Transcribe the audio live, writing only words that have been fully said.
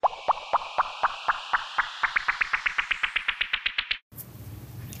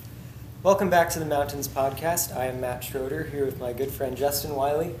Welcome back to the Mountains Podcast. I am Matt Schroeder, here with my good friend Justin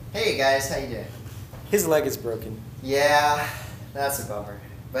Wiley. Hey guys, how you doing? His leg is broken. Yeah, that's a bummer,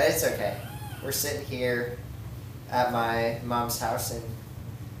 but it's okay. We're sitting here at my mom's house in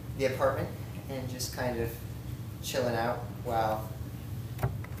the apartment and just kind of chilling out while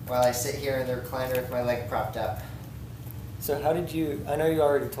I sit here in the recliner with my leg propped up. So how did you, I know you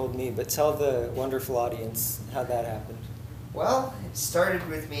already told me, but tell the wonderful audience how that happened. Well, it started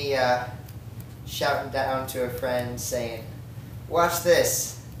with me shouting down to a friend saying, "Watch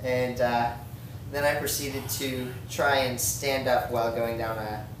this," and then I proceeded to try and stand up while going down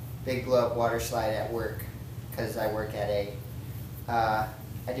a big blow-up water slide at work, because I work at I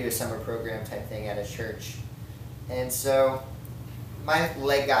do a summer program type thing at a church, and so my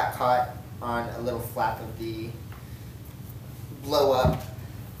leg got caught on a little flap of the blow-up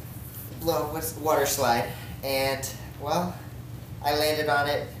water slide, and well, I landed on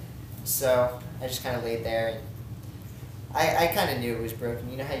it, so I just kind of laid there, and I kind of knew it was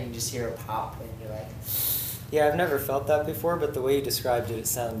broken. You know how you just hear a pop and you're like... Yeah, I've never felt that before, but the way you described it, it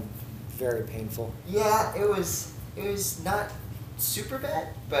sounded very painful. Yeah, it was not super bad,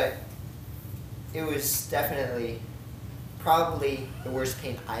 but it was definitely probably the worst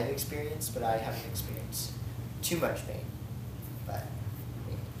pain I've experienced, but I haven't experienced too much pain. But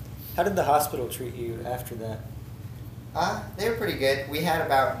yeah. How did the hospital treat you after that? They were pretty good. We had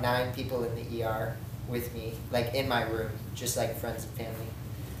about 9 people in the ER with me, like in my room, just like friends and family,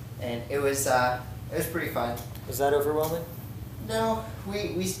 and it was pretty fun. Was that overwhelming? No,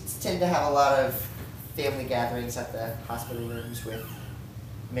 we tend to have a lot of family gatherings at the hospital rooms with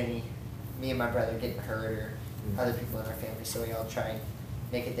me and my brother getting hurt or other people in our family, so we all try and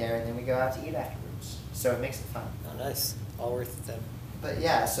make it there, and then we go out to eat afterwards. So it makes it fun. Oh, nice. All worth it then. But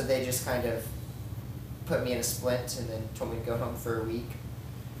yeah, so they just kind of put me in a splint and then told me to go home for a week.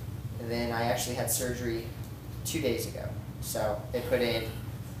 And then I actually had surgery 2 days ago. So they put in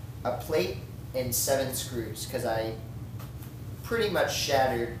a plate and 7 screws because I pretty much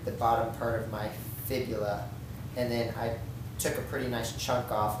shattered the bottom part of my fibula, and then I took a pretty nice chunk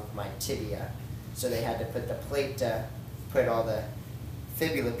off of my tibia. So they had to put the plate to put all the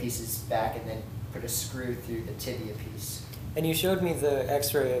fibula pieces back and then put a screw through the tibia piece. And you showed me the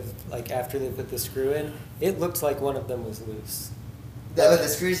x-ray of, like, after they put the screw in. It looked like one of them was loose. The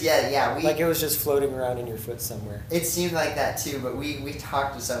screws, yeah. Like it was just floating around in your foot somewhere. It seemed like that too, but we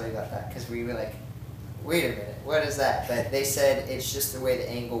talked to somebody about that because we were like, wait a minute, what is that? But they said it's just the way the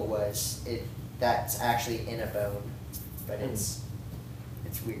angle was. That's actually in a bone, but it's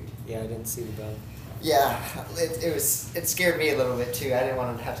weird. Yeah, I didn't see the bone. Yeah, it scared me a little bit too. I didn't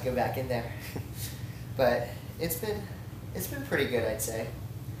want to have to go back in there, but it's been pretty good, I'd say.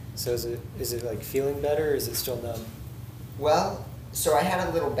 So is it like feeling better, or is it still numb? Well, so I had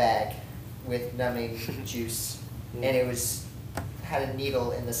a little bag with numbing juice, and it had a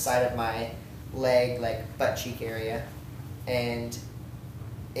needle in the side of my leg, like butt cheek area, and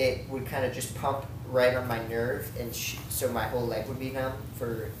it would kind of just pump right on my nerve, and so my whole leg would be numb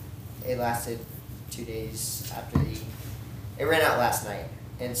it lasted 2 days after it ran out last night,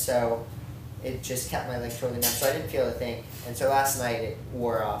 and so it just kept my leg totally numb, so I didn't feel a thing, and so last night it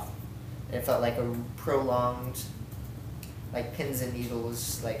wore off, and it felt like a prolonged, like pins and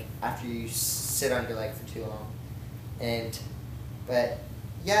needles, like after you sit on your leg for too long, but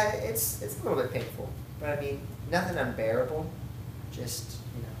yeah, it's a little bit painful, but I mean nothing unbearable, just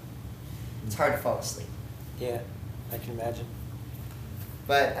it's hard to fall asleep. Yeah, I can imagine.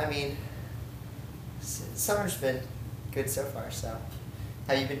 But I mean, summer's been good so far. So,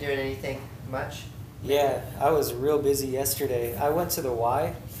 have you been doing anything much? Yeah, I was real busy yesterday. I went to the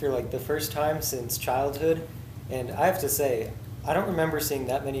Y for like the first time since childhood, and I have to say, I don't remember seeing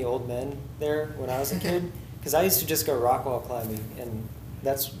that many old men there when I was a kid, because I used to just go rock wall climbing, and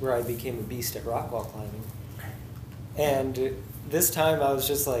that's where I became a beast at rock wall climbing. And this time I was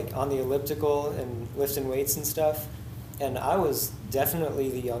just like on the elliptical and lifting weights and stuff, and I was definitely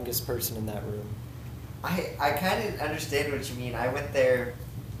the youngest person in that room. I kind of understand what you mean. I went there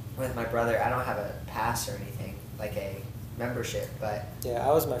with my brother. I don't have a pass or anything, like a membership, but... Yeah,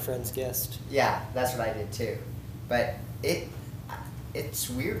 I was my friend's guest. Yeah, that's what I did too. But it's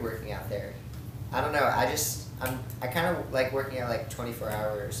weird working out there. I don't know, I kind of like working out like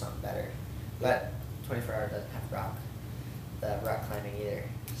 24-hour or something better. But 24-hour doesn't have the rock climbing either.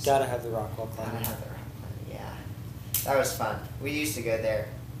 Gotta have the rock wall climbing. Gotta have the rock climbing, yeah. That was fun. We used to go there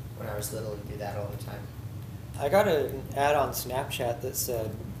when I was little and do that all the time. I got an ad on Snapchat that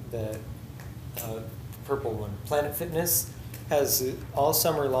said the purple one, Planet Fitness, has all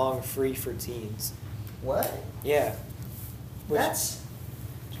summer long free for teens. What? Yeah. Which, That's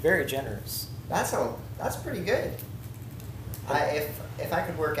very generous. That's pretty good. If I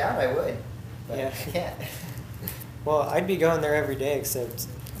could work out, I would, but Yeah. I can't. Well, I'd be going there every day, except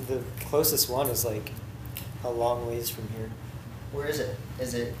the closest one is like a long ways from here. Where is it?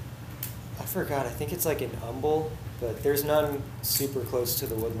 Is it? I forgot. I think it's like in Humble, but there's none super close to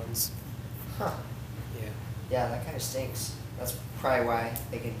the Woodlands. Huh. Yeah. Yeah, that kind of stinks. That's probably why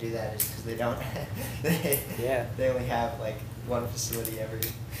they can do that, is because they don't. Yeah. They only have like one facility every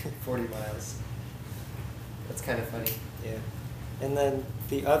 40 miles. That's kind of funny. Yeah. And then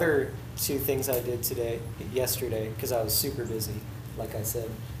the other two things I did yesterday, because I was super busy, like I said,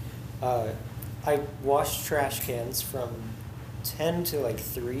 I washed trash cans from 10 to like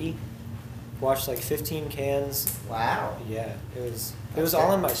 3. Washed like 15 cans. Wow. Yeah, it was That's all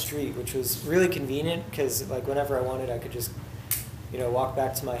good. on my street, which was really convenient because like whenever I wanted, I could just walk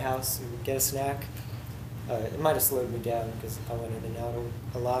back to my house and get a snack. It might have slowed me down because I went in and out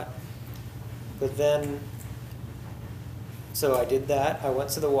a lot. But then, so I did that. I went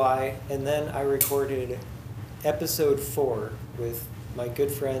to the Y, and then I recorded episode 4 with my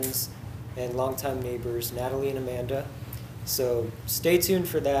good friends and longtime neighbors, Natalie and Amanda. So stay tuned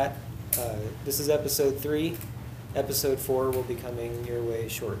for that. This is episode 3. Episode 4 will be coming your way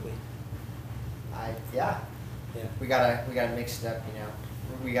shortly. Yeah. Yeah. We gotta mix it up,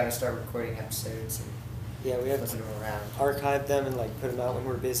 We gotta start recording episodes and Yeah, we have to flipping them around. archive them and like put them out when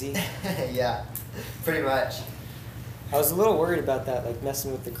we're busy. Yeah, pretty much. I was a little worried about that, like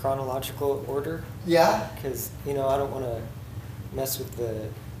messing with the chronological order, Yeah. because I don't want to mess with the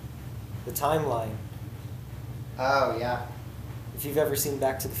timeline. Oh yeah. If you've ever seen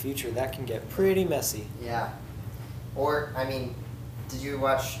Back to the Future, that can get pretty messy. Yeah. Or did you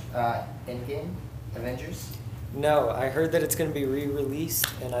watch Endgame, Avengers? No, I heard that it's going to be re-released,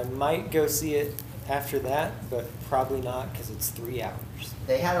 and I might go see it after that, but probably not because it's 3 hours.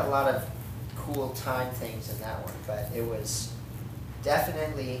 They had a lot of cool time things in that one, but it was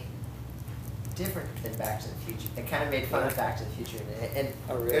definitely different than Back to the Future. It kind of made fun of Back to the Future, and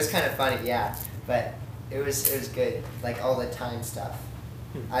Oh, really? it was kind of funny, yeah. But it was good, like all the time stuff.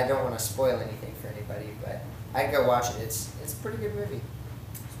 I don't want to spoil anything for anybody, but I'd go watch it. It's a pretty good movie.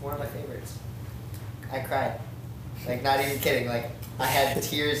 It's one of my favorites. I cried, like not even kidding. Like I had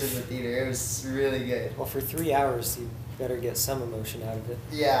tears in the theater. It was really good. Well, for 3 hours, you better get some emotion out of it.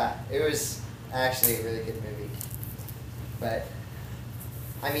 Yeah, it was actually a really good movie. But,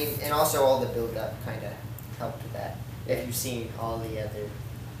 and also all the build-up kind of helped with that. If you've seen all the other,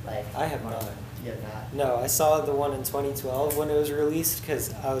 I have not. You have not? No, I saw the one in 2012 when it was released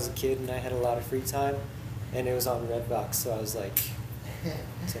because I was a kid and I had a lot of free time, and it was on Redbox, so I was like,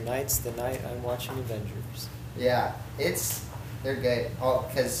 tonight's the night I'm watching Avengers. Yeah, they're good.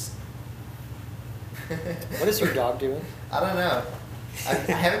 Because... What is your dog doing? I don't know. I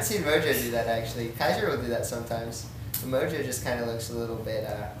haven't seen Mojo do that, actually. Kaiser will do that sometimes. But Mojo just kind of looks a little bit...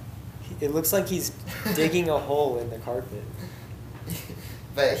 It looks like he's digging a hole in the carpet.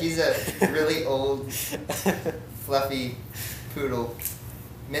 But he's a really old, fluffy poodle,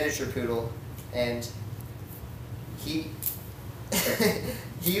 miniature poodle, and he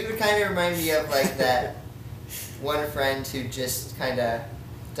would kind of remind me of like that one friend who just kind of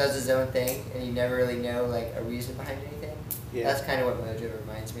does his own thing, and you never really know like a reason behind anything. Yeah. That's kind of what Mojo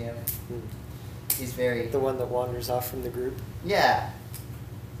reminds me of. He's very... The one that wanders off from the group? Yeah.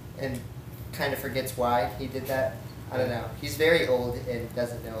 And kind of forgets why he did that. I don't know. He's very old and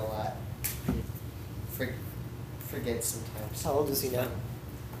doesn't know a lot. Forgets sometimes. How old is he now?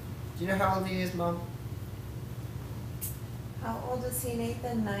 Do you know how old he is, Mom? How old is he,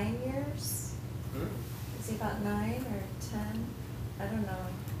 Nathan? 9 years? Hmm? Is he about 9 or 10? I don't know.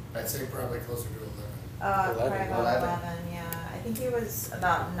 I'd say probably closer to 11. 11. Probably about 11. 11, yeah. I think he was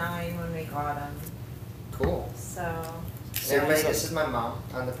about 9 when we got him. Cool. So. Everybody, this is my mom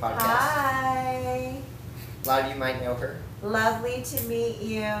on the podcast. Hi. A lot of you might know her. Lovely to meet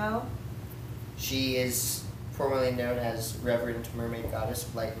you. She is formerly known as Reverend Mermaid Goddess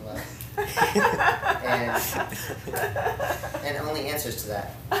of Light and Love. And only answers to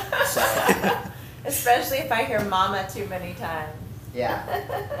that. So, Especially if I hear mama too many times.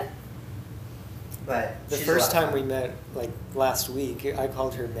 yeah. But The she's first a lot time of we fun. met, like last week, I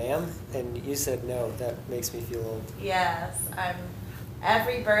called her ma'am, and you said no. That makes me feel old. Yes,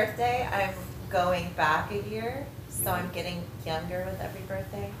 every birthday I'm going back a year, so I'm getting younger with every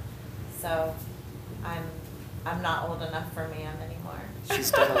birthday. So I'm not old enough for ma'am anymore.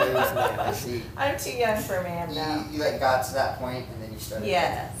 She's done away with I ma'am. see. I'm too young for ma'am now. You like got to that point and then you started.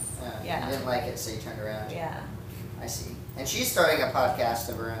 Yes. You didn't like it, so you turned around. Yeah. I see. And she's starting a podcast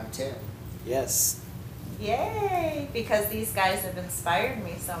of her own too. Yes. Yay! Because these guys have inspired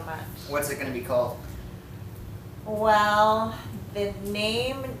me so much. What's it gonna be called? Well, the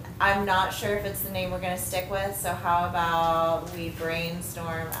name, I'm not sure if it's the name we're gonna stick with, so how about we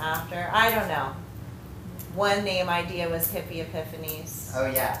brainstorm after? I don't know. One name idea was Hippie Epiphanies. Oh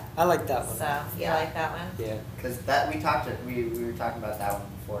yeah, I like that one. So, you Yeah. like that one? Yeah. because we were talking about that one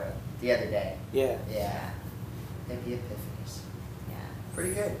before the other day. Yeah. Yeah. Hippie Epiphanies. Yeah.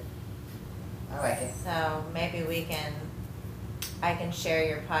 Pretty good. I like it. So maybe I can share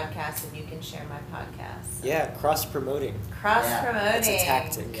your podcast and you can share my podcast. Yeah, cross promoting. Cross Yeah, promoting. that's a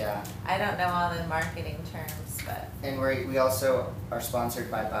tactic. Yeah. I don't know all the marketing terms, but And we also are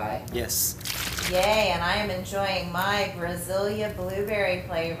sponsored by Bai. Yes. yay! And I am enjoying my Brasilia blueberry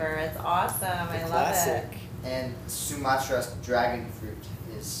flavor. It's awesome. The I love classic. it. And Sumatra dragon fruit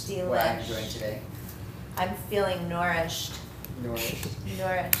is what I'm Delish. enjoying today. I'm feeling nourished. Nourished.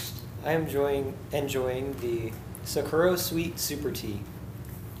 Nourished. I'm enjoying the Sakura Sweet Super Tea.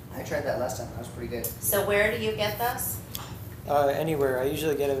 I tried that last time. That was pretty good. So where do you get this? Anywhere. I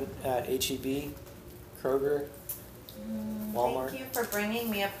usually get it at HEB, Kroger. Walmart. Thank you for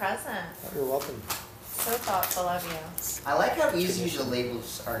bringing me a present. You're welcome. So thoughtful of you. I like how easy the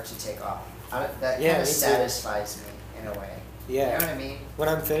labels are to take off. That Yeah, kind me of too. satisfies me in a way. Yeah. You know what I mean? When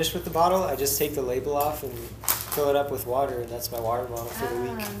I'm finished with the bottle, I just take the label off and fill it up with water, and that's my water bottle for the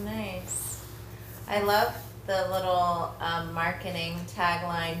week. Oh, nice. I love the little marketing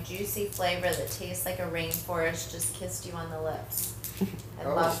tagline, juicy flavor that tastes like a rainforest just kissed you on the lips. I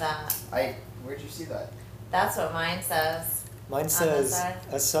Oh. love that. Where'd you see that? That's what mine says. Mine the says, side.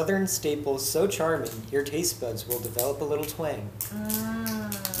 a southern staple so charming, your taste buds will develop a little twang.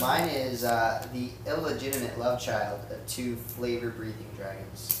 Mine is the illegitimate love child of two flavor-breathing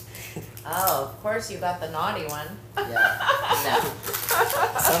dragons. Oh, of course you got the naughty one. Yeah.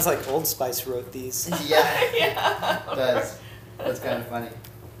 Sounds like Old Spice wrote these. Yeah. Yeah. It does. That's kind of funny.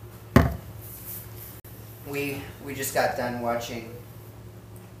 We just got done watching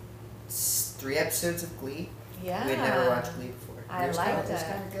 3 episodes of Glee. Yeah. We had never watched Glee before. I It was liked It was it.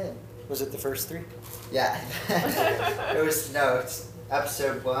 kind of good. Was it the first 3? Yeah. It's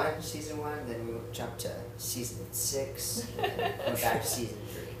episode 1, season 1, then we jumped to season 6, and then went back to season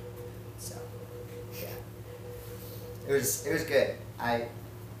 3. So, yeah. It was good. I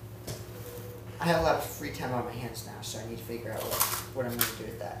have a lot of free time on my hands now, so I need to figure out what I'm going to do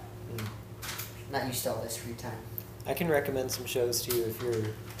with that. Not used to all this free time. I can recommend some shows to you if you're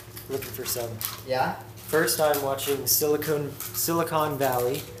looking for some. Yeah? First, I'm watching Silicon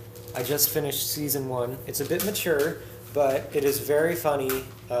Valley. I just finished season 1. It's a bit mature, but it is very funny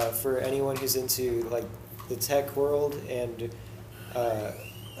for anyone who's into like the tech world. And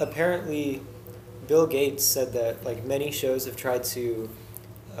apparently, Bill Gates said that like many shows have tried to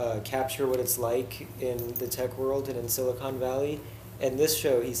capture what it's like in the tech world and in Silicon Valley. And this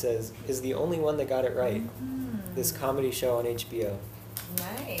show, he says, is the only one that got it right. This comedy show on HBO.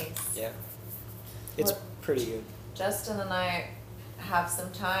 Nice. Yeah. It's Well- pretty good. Justin and I have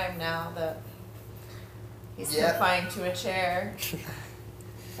some time now that he's Yep. confined to a chair.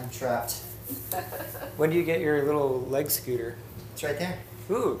 I'm trapped. When do you get your little leg scooter? It's right there.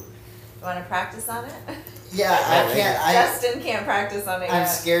 Ooh. You want to practice on it? Yeah, I can't. Justin can't practice on it I'm yet.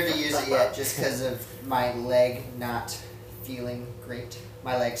 scared to use it yet just because of my leg not feeling great.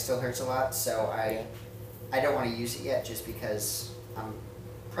 My leg still hurts a lot, so I don't want to use it yet just because I'm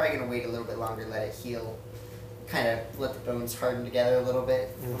probably going to wait a little bit longer, let it heal, kind of let the bones harden together a little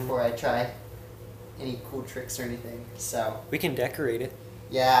bit before I try any cool tricks or anything. So, We can decorate it.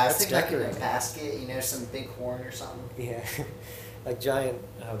 yeah, I was Let's thinking like in decorate a it. basket, some big horn or something. Yeah. Like giant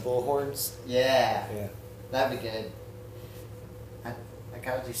bull horns. Yeah, Yeah. that'd be good. I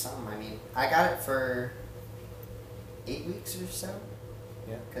gotta do something. I mean, I got it for 8 weeks or so.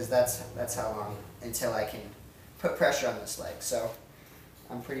 Yeah. Because that's how long until I can put pressure on this leg. So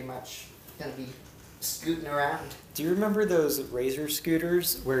I'm pretty much gonna be scooting around. Do you remember those razor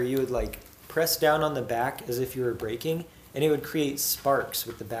scooters where you would like press down on the back as if you were braking and it would create sparks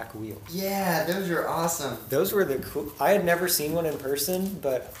with the back wheel? Yeah, those are awesome. Those were the cool. I had never seen one in person,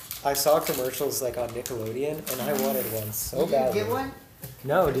 but I saw commercials like on Nickelodeon and I wanted one so Did you badly. get one?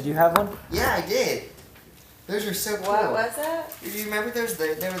 No, did you have one? Yeah, I did. Those are so cool. What was it? Do you remember those? They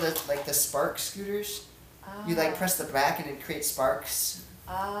were the spark scooters. You like press the back and it creates sparks.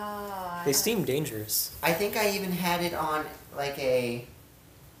 Ah. They seem dangerous. I think I even had it on like a.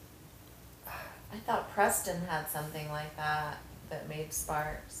 I thought Preston had something like that made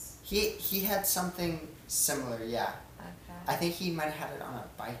sparks. He had something similar. Yeah. Okay. I think he might have had it on a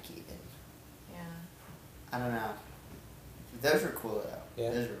bike even. Yeah. I don't know. Those were cool though.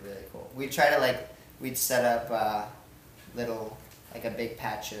 Yeah. Those were really cool. We try to like we'd set up little, like a big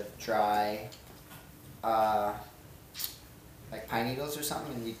patch of dry, like pine needles or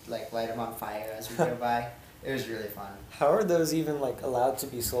something, and we'd like light them on fire as we go by. It was really fun. How are those even like allowed to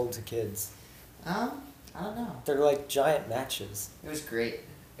be sold to kids? I don't know. They're like giant matches. It was great.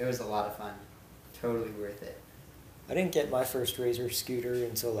 It was a lot of fun. Totally worth it. I didn't get my first Razor scooter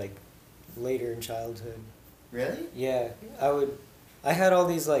until like later in childhood. Really? Yeah, I had all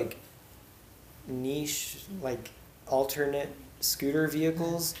these like niche, like alternate scooter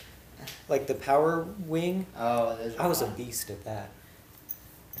vehicles, like the Power Wing. Oh, those are I was a fun. beast at that.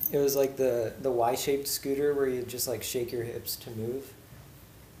 It was like the Y-shaped scooter where you just like shake your hips to move.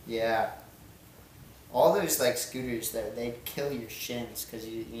 Yeah. All those like scooters though, they kill your shins because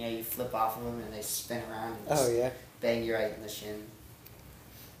you flip off of them and they spin around and just Oh yeah. bang you right in the shin.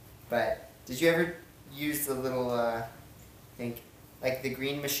 But did you ever use the little think like the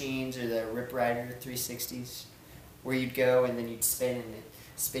Green Machines or the Rip Rider 360s where you'd go and then you'd spin and it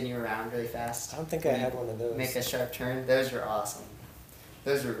spin you around really fast? I don't think I had one of those. Make a sharp turn. Those were awesome.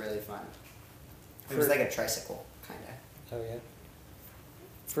 Those were really fun. It was For- like a tricycle kind of. Oh yeah.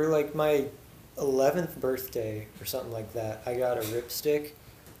 For like my 11th birthday or something like that, I got a Ripstick,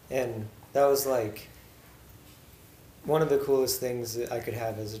 and that was like one of the coolest things that I could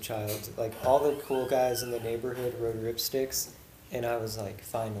have as a child. Like all the cool guys in the neighborhood rode Ripsticks, and I was like,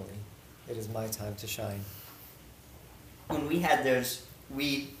 finally, it is my time to shine. When we had those,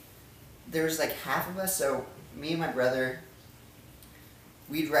 there was like half of us, so me and my brother,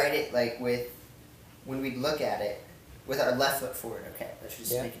 we'd ride it like when we'd look at it, with our left foot forward, okay, let's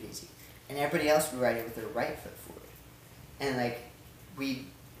just Yeah. make it easy. And everybody else would ride it with their right foot forward. And like, we'd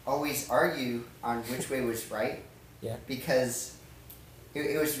always argue on which way was right, Yeah. because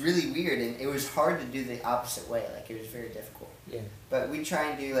it was really weird and it was hard to do the opposite way, like it was very difficult. Yeah. But we try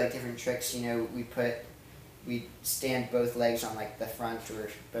and do like different tricks, we stand both legs on like the front or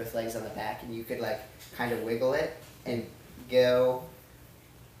both legs on the back, and you could like kind of wiggle it and go.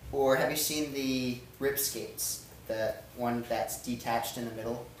 Or have you seen the Rip Skates? The one that's detached in the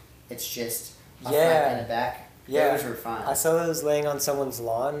middle? It's just a front Yeah. and a back. Yeah. Those were fun. I saw those laying on someone's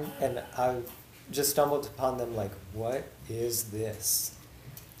lawn, and I just stumbled upon them like, what is this?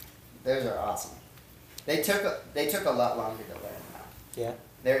 Those are awesome. They took a lot longer to learn though. Yeah.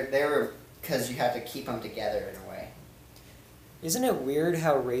 They were because you had to keep them together in a way. Isn't it weird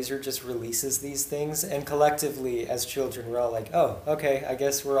how Razer just releases these things, and collectively as children we're all like, oh, okay, I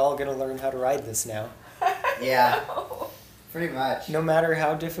guess we're all gonna learn how to ride this now. Yeah. Pretty much. No matter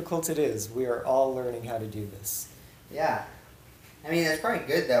how difficult it is, we are all learning how to do this. Yeah. I mean, that's probably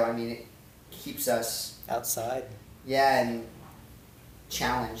good though. I mean, it keeps us, Outside. yeah, and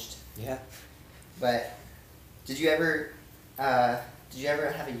challenged. Yeah. But did you ever have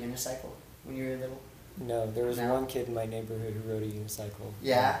a unicycle when you were little? No, there was No. one kid in my neighborhood who rode a unicycle.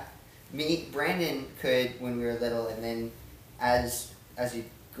 Yeah. Brandon could when we were little, and then as he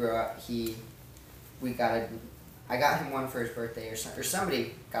grew up, I got him one for his birthday, or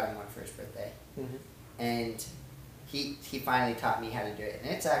somebody got him one for his birthday, Mm-hmm. and he finally taught me how to do it,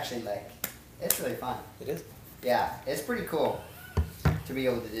 and it's actually like, it's really fun. It is. Yeah, it's pretty cool to be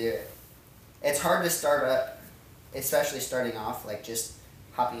able to do it. It's hard to start up, especially starting off, like just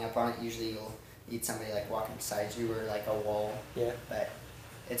hopping up on it. Usually you'll need somebody like walking beside you or like a wall, Yeah. but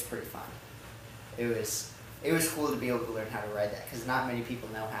it's pretty fun. It was cool to be able to learn how to ride that because not many people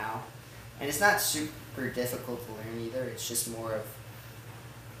know how. And it's not super difficult to learn either. It's just more of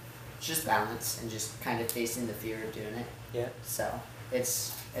just balance and just kind of facing the fear of doing it. Yeah. So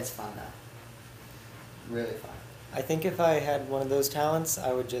it's fun though. Really fun. I think if I had one of those talents,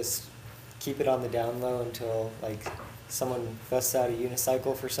 I would just keep it on the down low until like someone busts out a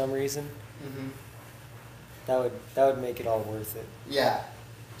unicycle for some reason. Mm-hmm. That would make it all worth it. Yeah,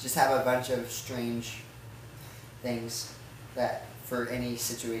 just have a bunch of strange things that for any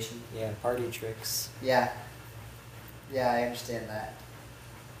situation. Yeah, party tricks. Yeah, yeah, I understand that.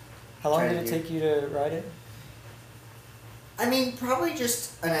 How long Try did to it do- take you to ride it? I mean, probably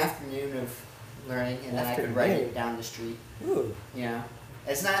just an afternoon of learning, and then I could ride Afternoon? it down the street. Ooh. You know,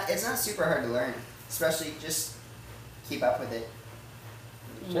 it's not super hard to learn, especially just keep up with it.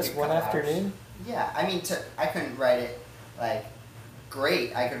 Just Maybe a one couple hours. afternoon? Yeah, I mean, I couldn't ride it like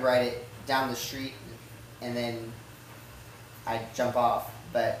great. I could ride it down the street, and then I'd jump off.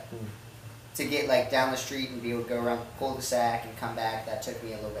 But Hmm. to get like down the street and be able to go around the cul-de-sac and come back, that took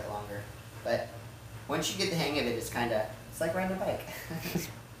me a little bit longer. But once you get the hang of it, it's like riding a bike.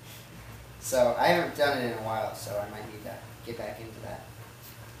 So I haven't done it in a while, so I might need to get back into that.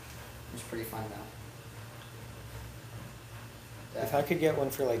 It was pretty fun though. If I could get one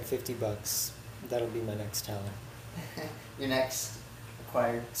for like $50, That'll be my next talent. Your next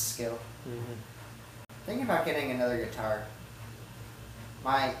acquired skill. Hmm. Thinking about getting another guitar.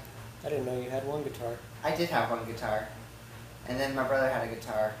 I didn't know you had one guitar. I did have one guitar, and then my brother had a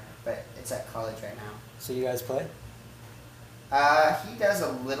guitar, but it's at college right now. So you guys play? He does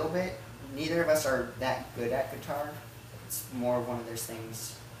a little bit. Neither of us are that good at guitar. It's more of one of those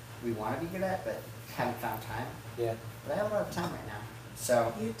things we want to be good at, but haven't found time. Yeah. But I have a lot of time right now,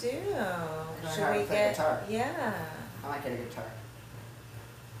 so You do. learn Should how to we play get? guitar. Yeah. I might get a guitar.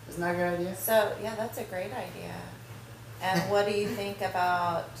 Isn't that a good idea? So yeah, that's a great idea. And what do you think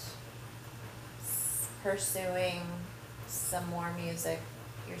about pursuing some more music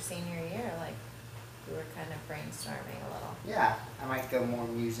your senior year? Like we were kind of brainstorming a little. Yeah, I might go more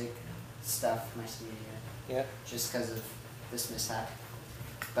music stuff my senior year, Yeah. just because of this mishap.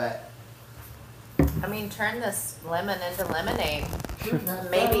 But I mean, turn this lemon into lemonade.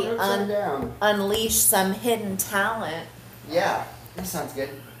 maybe Maybe unleash some hidden talent. Yeah, that sounds good.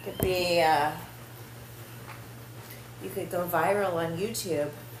 Could be. You could go viral on YouTube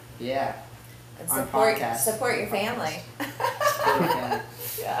Yeah. and On support podcasts. your family. Yeah.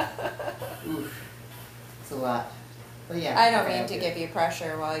 Yeah. Oof. It's a lot. But yeah. I don't okay, mean I'll to do give it. you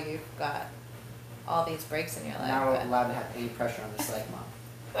pressure while you've got all these breaks in your life. Not but- allowed to have any pressure on this leg,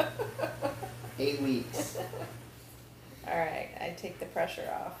 Mom. 8 weeks. All right, I take the pressure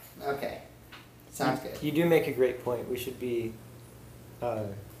off. Okay. Sounds good. You do make a great point. We should be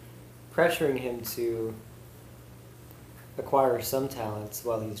pressuring him to acquire some talents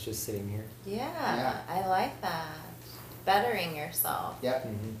while he's just sitting here. Yeah, Yeah. I like that. Bettering yourself. Yep,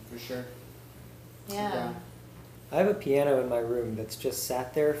 Hmm. for sure. Sit Yeah. down. I have a piano in my room that's just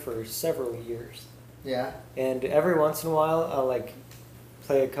sat there for several years. Yeah. And every once in a while, I'll like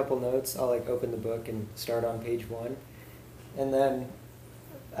play a couple notes. I'll like open the book and start on page 1. And then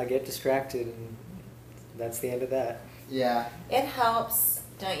I get distracted and that's the end of that. Yeah. It helps,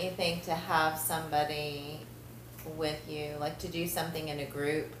 don't you think, to have somebody with you, like to do something in a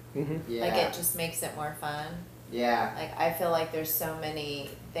group. Hmm. Yeah. Like it just makes it more fun. Yeah. Like I feel like there's so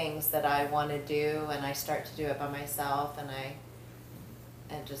many things that I want to do and I start to do it by myself and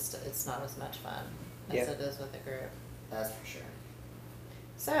it's not as much fun as Yeah. it is with a group. That's for sure.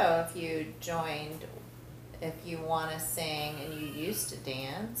 So if you joined, if you want to sing and you used to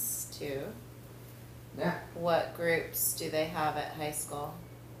dance too, Yeah. what groups do they have at high school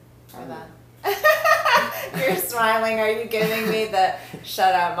for Um, that? You're smiling. Are you giving me the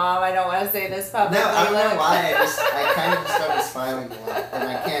shut up, Mom? I don't want to say this publicly. No, I don't know look? why. I kind of just started smiling a lot, and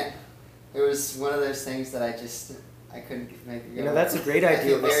I can't. It was one of those things that I couldn't make it go. You know, that's a great I idea,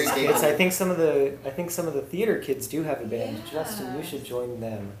 feel very Mrs. guilty. Kids. I think some of the theater kids do have a band. Justin, you should join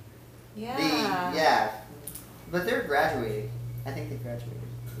them. Yeah. Yeah, but they're graduating. I think they graduated.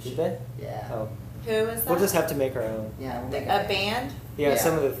 Did they? Yeah. Oh. Who is that? We'll just have to make our own. Yeah. We'll The- make a band. Yeah, Yeah.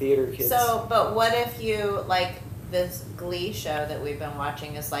 some of the theater kids. So, but what if you like this Glee show that we've been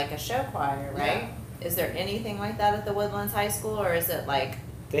watching is like a show choir, right? Is there anything like that at the Woodlands High School, or is it like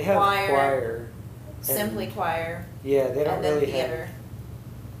they have choir. simply choir Yeah, they don't and then really theater?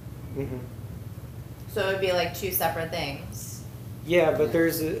 have. Hmm. So it would be like two separate things. Yeah, but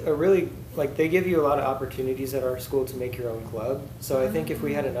there's a really like they give you a lot of opportunities at our school to make your own club. So I think if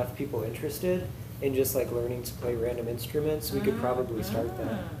we had enough people interested in just like learning to play random instruments, we could probably start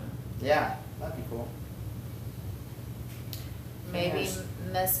that. Yeah, that'd be cool. Maybe Yes.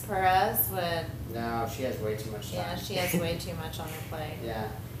 Miss Perez would. No, she has way too much time. Yeah, she has way too much on her plate. Yeah.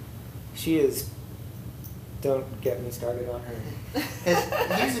 She is. Don't get me started on her.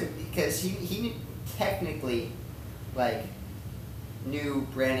 Because he knew, technically, like, knew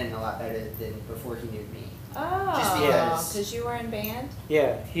Brandon a lot better than before he knew me. Oh, because- because you were in band.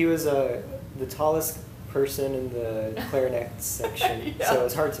 Yeah, he was the tallest person in the clarinet section, Yeah. so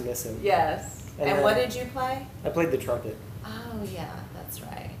it's hard to miss him. Yes. And And what then- did you play? I played the trumpet. Oh yeah, that's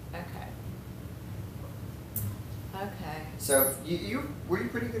right. Okay. Okay. So, were you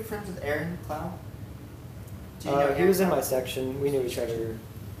pretty good friends with Aaron Clow? Do you know He Aaron was in Clow? my section. We knew each other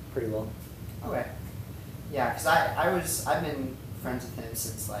pretty well. Okay. Yeah, because I've been friends with him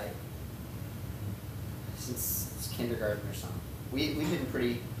since kindergarten or something. We've been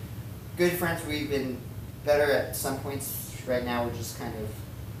pretty good friends. We've been better at some points. Right now we're just kind of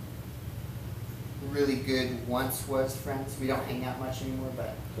really good once was friends. We don't hang out much anymore,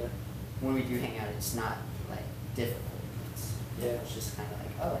 but Yeah. when we do hang out, it's not like difficult. Yeah. It's just kind of like,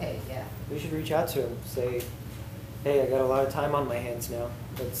 oh hey, yeah. We should reach out to him. Say, hey, I got a lot of time on my hands now.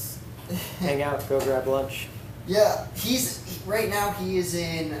 Let's hang out. Go grab lunch. Yeah, right now he is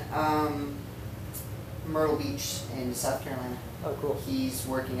in Myrtle Beach in South Carolina. Oh, cool. He's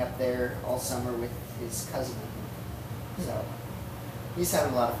working up there all summer with his cousin. So he's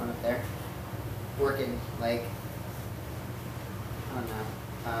having a lot of fun up there. Working like, I don't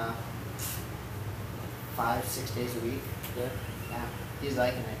know, 5-6 days a week. Yeah. Yeah, he's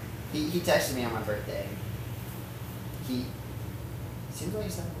liking it. He texted me on my birthday. He seems like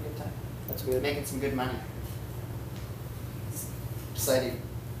he's having a good time. That's good. Making some good money. It's exciting.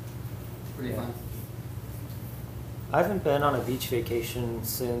 Pretty Yeah. fun. I haven't been on a beach vacation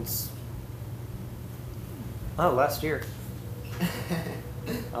since last year.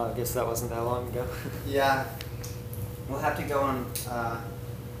 I guess that wasn't that long ago. Yeah. We'll have to go on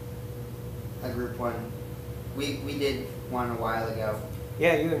a group one. We did one a while ago.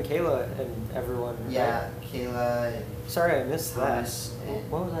 Yeah, you and Kayla and everyone. right? Yeah, Kayla and Sorry, I missed Thomas. that.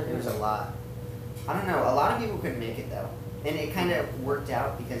 And What was I There was a doing? lot. I don't know. A lot of people couldn't make it though, and it kind of worked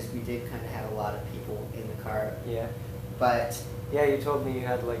out because we did kind of have a lot of people in the car. Yeah. But Yeah, you told me you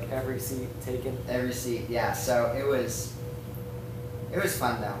had like every seat taken. every seat, yeah. So it was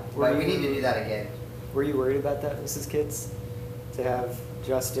fun though. Were But we need to you- do that again. Were you worried about that, Mrs. Kids? To have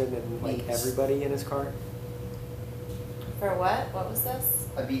Justin and like Yes. everybody in his car? For what? What was this?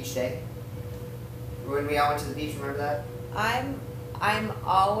 A beach day. When we all went to the beach, remember that? I'm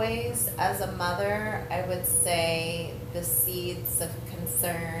always, as a mother, I would say the seeds of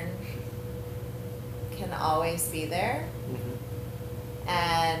concern can always be there. Mm-hmm.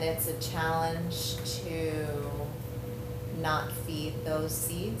 And it's a challenge to not feed those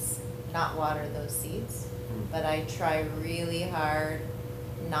seeds, not water those seeds. But I try really hard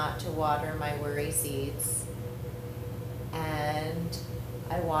not to water my worry seeds. And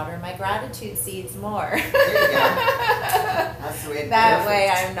I water my gratitude seeds more. There you go. That's the way to do That it. way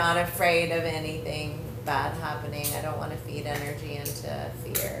I'm not afraid of anything bad happening. I don't want to feed energy into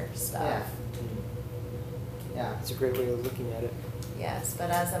fear stuff. Yeah. Yeah. It's a great way of looking at it. Yes, but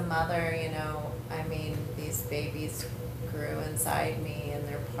as a mother, you know, I mean, these babies grew inside me and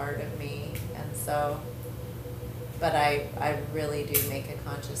they're part of me. And so, but I really do make a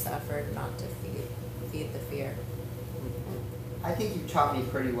conscious effort not to feed the fear. I think you taught me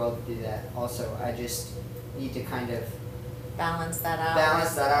pretty well to do that. Also, I just need to kind of Balance that out.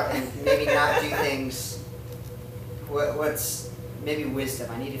 balance that out and maybe not do things. What's maybe wisdom?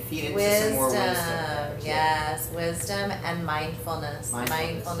 I need to feed into some more wisdom. Yes, wisdom and mindfulness.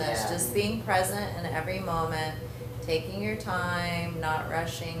 Mindfulness, yeah. Just being present in every moment, taking your time, not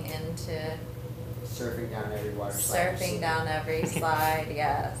rushing into Surfing down every water slide. surfing down every slide.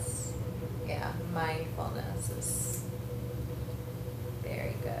 Yes, yeah, mindfulness is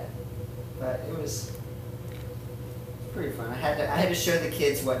very good. But it was pretty fun. I had to show the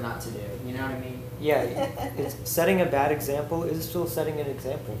kids what not to do. You know what I mean? Yeah, it's, setting a bad example is still setting an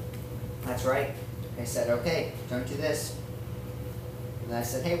example. That's right. I said, okay, don't do this. And I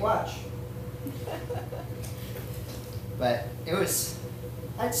said, hey, watch. But it was,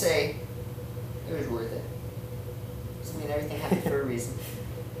 I'd say, it was worth it. I mean, everything happened for a reason.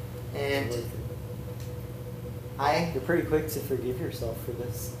 And You're pretty quick to forgive yourself for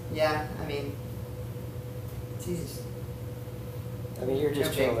this. yeah, I mean, it's easy. I mean, you're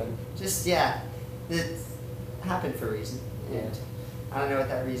just Okay. chilling. Just, yeah, it happened for a reason. And Yeah. I don't know what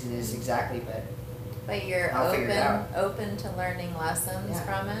that reason is exactly, but But you're I'll figure it out. open to learning lessons Yeah.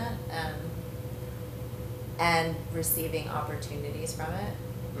 from it and receiving opportunities from it.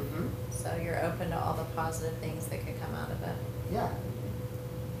 mhm. So you're open to all the positive things that could come out of it. Yeah.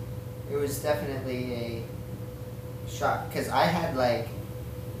 It was definitely a shock because I had like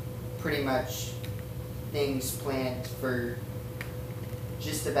pretty much things planned for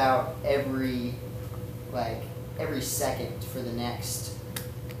just about every second for the next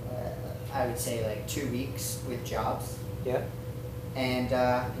I would say like 2 weeks with jobs. Yeah? And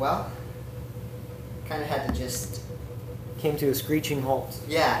well, kind of had to just Came to a screeching halt.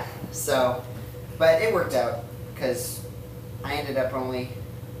 yeah, so, but it worked out because I ended up only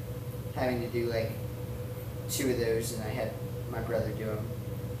having to do like 2 of those, and I had my brother do them.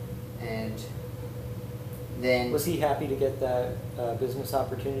 And then Was he happy to get that business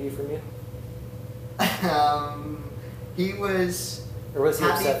opportunity from you? he was Or was he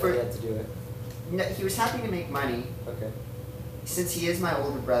happy upset for that he had to do it? no, he was happy to make money. Okay. Since he is my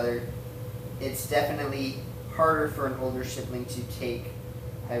older brother, it's definitely harder for an older sibling to take,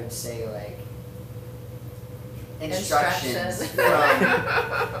 I would say, like, instructions from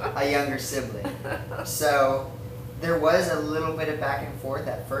a younger sibling. So there was a little bit of back and forth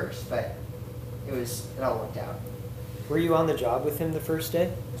at first, but it all worked out. Were you on the job with him the first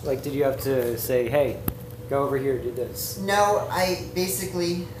day? Like, did you have to say, hey, go over here, do this. No, I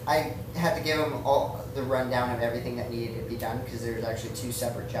had to give him all the rundown of everything that needed to be done because there was actually 2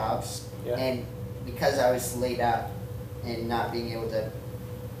 separate jobs. Yeah. And because I was laid up and not being able to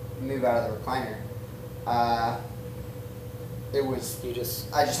move out of the recliner, You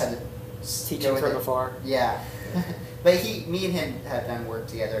just I just had to teach go him with from it. afar. Yeah. But me and him have done work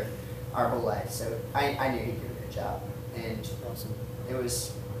together our whole life, so I knew he'd do a good job. And Awesome. it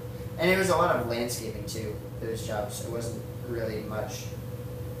was a lot of landscaping too, those jobs. It wasn't really much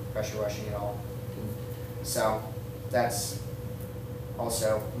pressure washing at all. So that's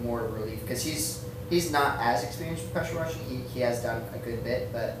also more relief because he's not as experienced with pressure washing. He has done a good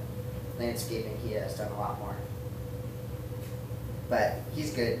bit, but landscaping he has done a lot more. But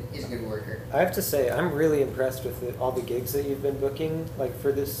he's good. He's a good worker. I have to say, I'm really impressed with all the gigs that you've been booking, like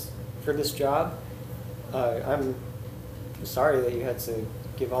for this job. I'm sorry that you had to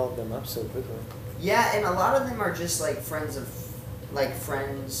give all of them up so quickly. Yeah, and a lot of them are just like friends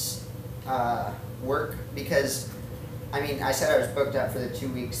work because, I mean, I said I was booked up for the 2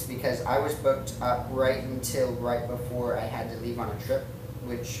 weeks because I was booked up right before I had to leave on a trip,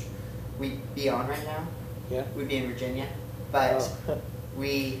 which we'd be on right now. Yeah. We'd be in Virginia, but Oh.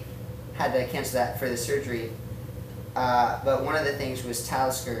 we had to cancel that for the surgery. But one of the things was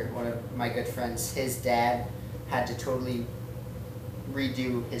Talisker, one of my good friends, his dad had to totally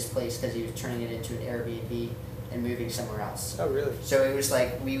redo his place because he was turning it into an Airbnb and moving somewhere else. Oh, really? So it was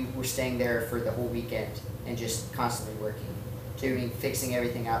like we were staying there for the whole weekend and just constantly working, fixing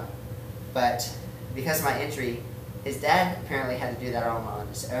everything up. But because of my injury, his dad apparently had to do that all on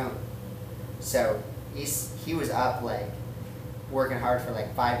his own. So he was up like working hard for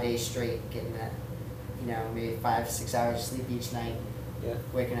like 5 days straight, getting that, maybe 5-6 hours of sleep each night, Yeah.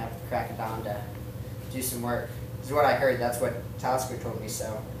 waking up at the crack of dawn to do some work. This is what I heard. That's what Talisker told me.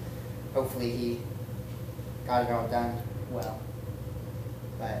 So hopefully he got it all done well.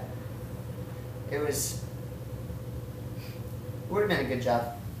 But it would have been a good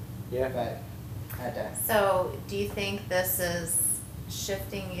job. Yeah. But I had to. So, do you think this is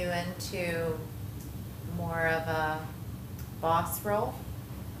shifting you into more of a boss role?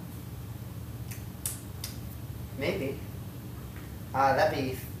 Maybe. That'd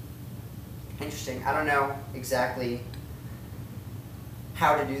be interesting. I don't know exactly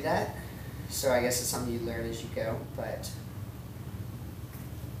how to do that, so I guess it's something you learn as you go, but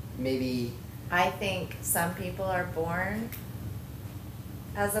maybe. I think some people are born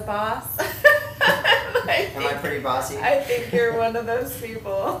as a boss. Am I pretty bossy? I think you're one of those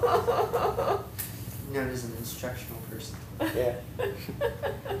people. Known as an instructional person. Yeah.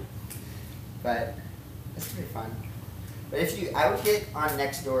 But it's pretty fun. But I would get on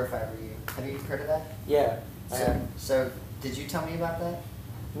Nextdoor if I were you. Have you heard of that? Yeah. I have. So did you tell me about that?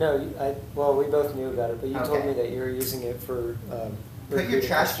 No, well, we both knew about it, but you told Okay. me that you were using it for. Put your recruiting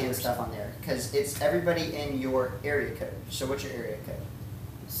trash can customers. stuff on there because it's everybody in your area code. So what's your area code?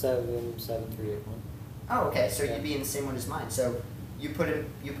 77381. Oh, okay. So Yeah. you'd be in the same one as mine. So you put it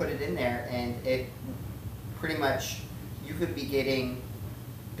in there, and it pretty much you could be getting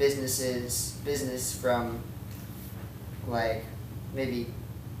business from like maybe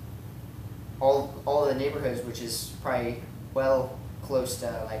all the neighborhoods, which is probably well close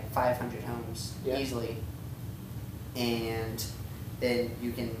to like 500 homes Yeah. easily, and then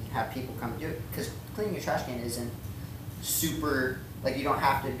you can have people come do it because cleaning your trash can isn't super like you don't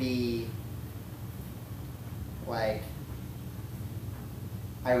have to be like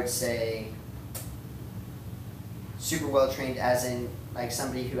I would say super well trained as in like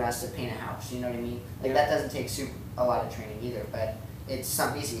somebody who has to paint a house, you know what I mean? Like Yeah. that doesn't take a lot of training either, but it's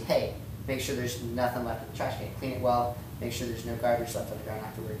something easy. Hey, make sure there's nothing left in the trash can. Clean it well, make sure there's no garbage left on the ground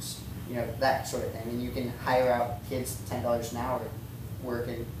afterwards. That sort of thing. And you can hire out kids $10 an hour work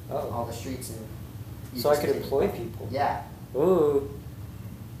in Oh. all the streets and you So I just could take- employ people. Yeah. Ooh.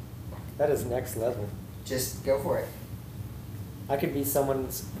 That is next level. Just go for it. I could be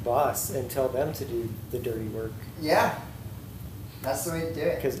someone's boss and tell them to do the dirty work. Yeah. That's the way to do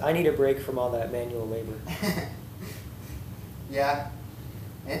it. Because I need a break from all that manual labor. Yeah,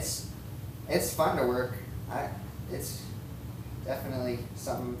 it's fun to work. It's definitely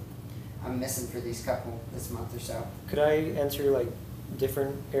something I'm missing for this month or so. Could I enter like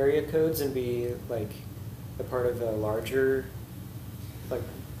different area codes and be like a part of a larger, like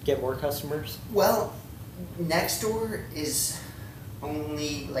get more customers? Well, Nextdoor is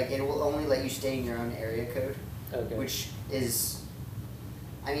only it will only let you stay in your own area code, Okay. which is,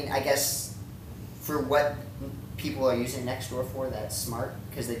 I mean, I guess for what people are using Nextdoor for, that's smart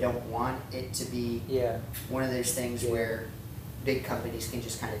because they don't want it to be Yeah. one of those things Yeah. where big companies can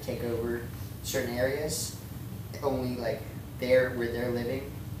just kind of take over certain areas. only like there where they're living.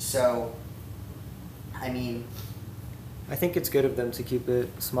 So, I mean, I think it's good of them to keep it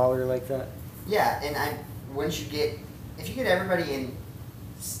smaller like that. yeah, and if you get everybody in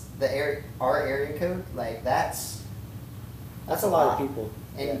our area code, like that's That's a lot of people.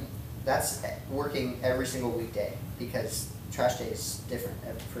 and Yeah. that's working every single weekday because trash day is different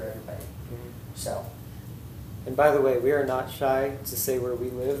for everybody. Mhm. So, And by the way, we are not shy to say where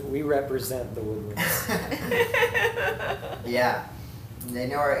we live. We represent the Woodlands. yeah, they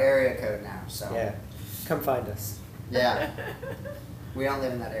know our area code now. So Yeah, come find us. yeah. We don't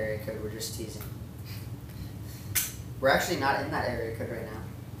live in that area code. We're just teasing. We're actually not in that area code right now.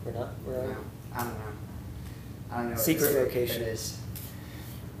 We're not. We're No, I don't know. I don't know. What Secret this area location. code is.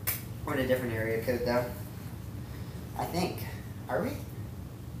 We're in a different area code though. I think. Are we?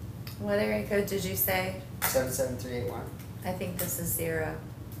 What area code did you say? 77381. I think this is 0.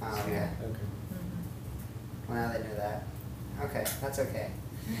 Oh, okay. Okay. Mhm. Well, now they know that. Okay, that's okay.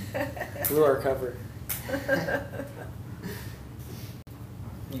 Blew our cover.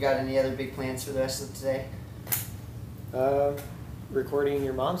 You got any other big plans for the rest of today? Recording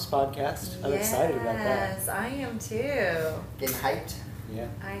your mom's podcast. I'm excited about that. Yes, I am too. Getting hyped? Yeah.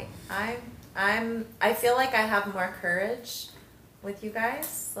 I feel like I have more courage with you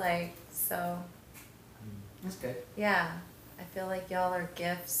guys. Like, so That's good. yeah. I feel like y'all are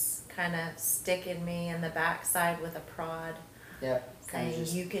gifts kind of sticking me in the backside with a prod, Yep. Kinda saying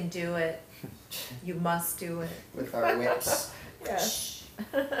just you can do it. You must do it. with our whips. Yes.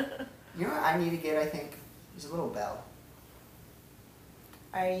 You know what I need to get, I think? Is a little bell.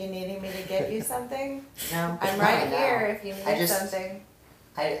 Are you needing me to get you something? No. I'm not right now. here if you I need just- something.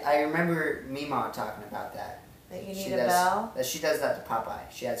 I remember Mima talking about that. That you She need a does, bell? That she does that to Popeye.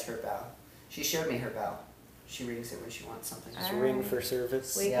 She has her bell. She showed me her bell. She rings it when she wants something. Just ring for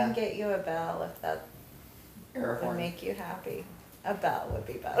service. We Yeah. can get you a bell if that Or a would horn. make you happy. A bell would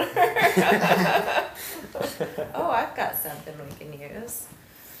be better. Oh, I've got something we can use.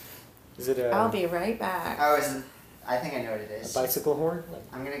 Is it a, I'll be right back. Oh, I think I know what it a is. bicycle horn? Like,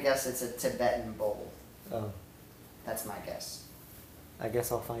 I'm gonna guess it's a Tibetan bowl. oh, That's my guess. I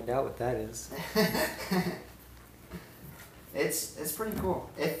guess I'll find out what that is. It's pretty cool.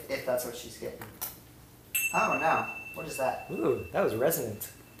 If that's what she's getting. Oh no. What is that? Ooh, that was resonant.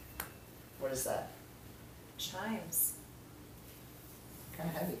 What is that? Chimes.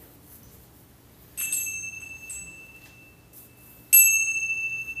 Kinda heavy.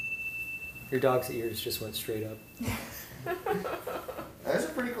 Your dog's ears just went straight up. Those are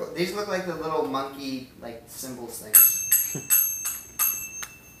pretty cool. These look like the little monkey like symbols things.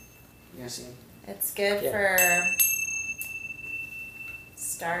 You gonna see 'em? It's good Yeah. for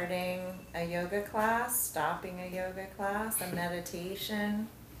starting a yoga class, stopping a yoga class, a meditation,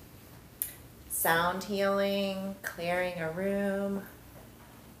 sound healing, clearing a room.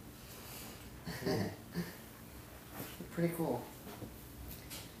 Pretty cool.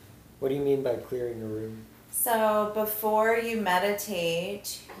 What do you mean by clearing a room? So before you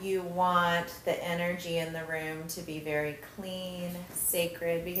meditate, you want the energy in the room to be very clean,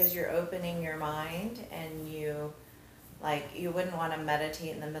 sacred, because you're opening your mind and you wouldn't want to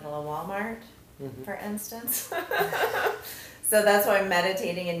meditate in the middle of Walmart, Mhm. for instance. So that's why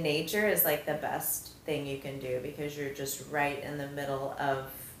meditating in nature is like the best thing you can do because you're just right in the middle of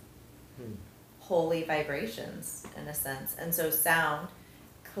Hmm. holy vibrations in a sense. And so sound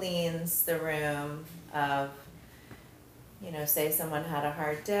cleans the room of, say someone had a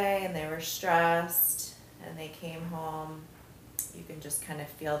hard day and they were stressed and they came home, you can just kind of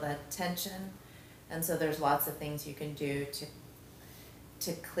feel the tension. And so there's lots of things you can do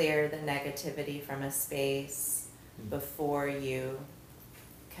to clear the negativity from a space before you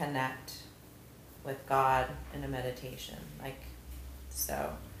connect with God in a meditation.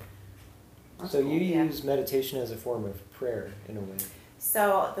 So That's So you cool. Yeah. use meditation as a form of prayer in a way.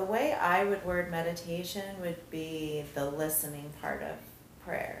 So the way I would word meditation would be the listening part of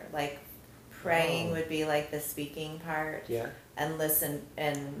prayer. Like praying Oh. would be like the speaking part, Yeah. and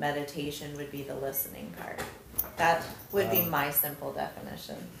meditation would be the listening part. That would be Wow. my simple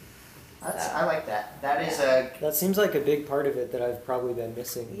definition. I like that. That is That seems like a big part of it that I've probably been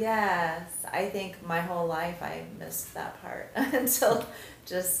missing. Yes, I think my whole life I missed that part until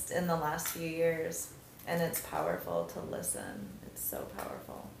just in the last few years. And it's powerful to listen. It's so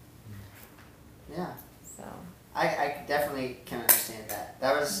powerful. yeah. So I definitely can understand that.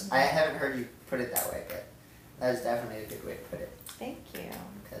 That was I haven't heard you put it that way, but that is definitely a good way to put it. thank you.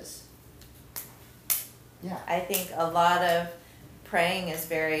 Because yeah. I think a lot of praying is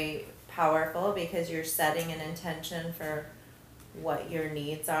very powerful because you're setting an intention for what your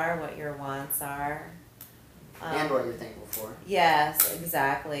needs are, what your wants are. And what you're thankful for. Yes,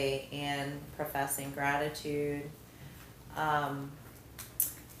 exactly, and professing gratitude. But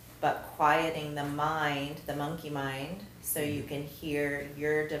quieting the mind, the monkey mind, so you can hear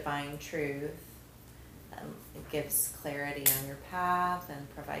your divine truth. It gives clarity on your path and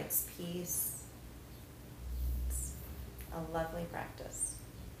provides peace. It's a lovely practice.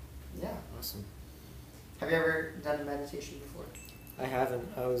 Yeah. Awesome. Have you ever done a meditation before? I haven't.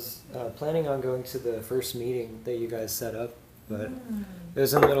 I was planning on going to the first meeting that you guys set up, but it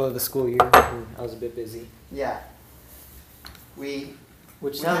was in the middle of the school year and I was a bit busy. Yeah. Which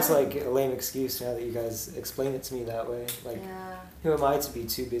We sounds haven't- like a lame excuse now that you guys explain it to me that way. Like, Yeah. who am I to be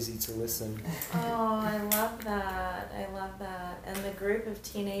too busy to listen? Oh, I love that. I love that. And the group of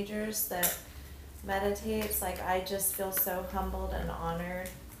teenagers that meditates, like, I just feel so humbled and honored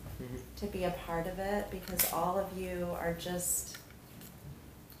to be a part of it, because all of you are just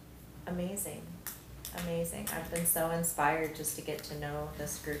amazing. Amazing. I've been so inspired just to get to know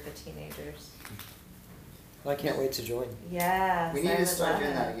this group of teenagers. Well, I can't wait to join. Yes. We need I to would start love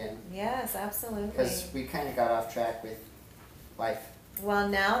doing it. that again. Yes, absolutely. Because we kind of got off track with life. Well,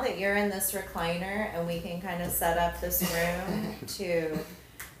 now that you're in this recliner and we can kind of set up this room to,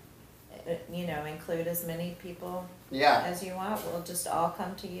 include as many people Yeah. as you want, we'll just all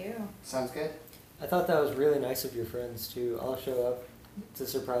come to you. Sounds good. I thought that was really nice of your friends to all show up to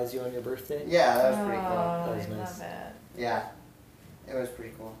surprise you on your birthday. Yeah, that was pretty Oh, cool. That was I nice. love it. Yeah. It was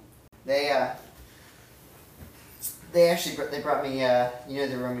pretty cool. They actually they brought me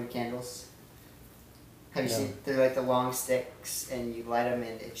the Roman candles. Have you No. seen? They're like the long sticks, and you light them,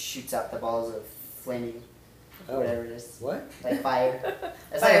 and it shoots out the balls of flaming, whatever it is, What? like fire.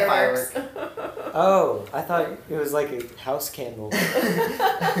 It's like a Fireworks. firework. Oh, I thought it was like a house candle.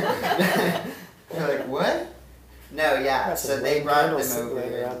 You're like, what? No, yeah. Got So some they lame brought candles them sitting over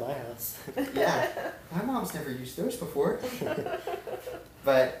laying here. around my house. Yeah, my mom's never used those before.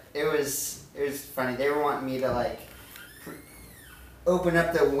 But it was funny. They were wanting me to like open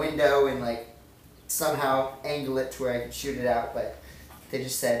up the window and like somehow angle it to where I could shoot it out, but they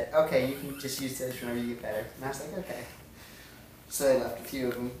just said, okay, you can just use this whenever you get better. And I was like, okay. So they left a few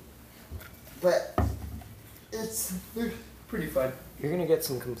of them, but they're pretty fun. You're gonna get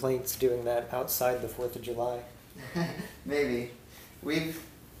some complaints doing that outside the 4th of July. Maybe.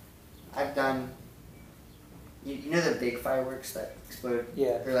 I've done, you know the big fireworks that explode?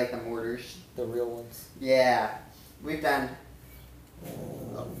 Yeah. They're like the mortars. The real ones. Yeah. We've done,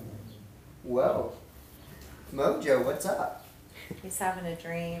 whoa. Mojo, what's up? He's having a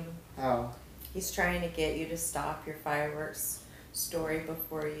dream. Oh, He's trying to get you to stop your fireworks story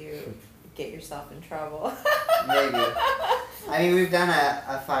before you get yourself in trouble. maybe. I mean, we've done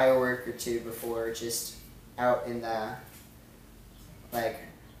a firework or two before, just out in the, like,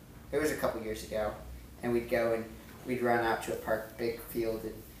 it was a couple years ago, and we'd go and we'd run out to a park, big field,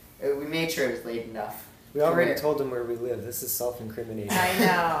 and we made sure it was late enough. We already Where- told them where we live. This is self-incriminating. I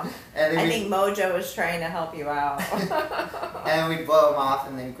know. And then I we think Mojo was trying to help you out. and we'd blow them off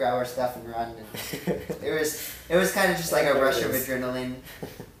and then grab our stuff and run. And it was kind of just like a There rush it of is. adrenaline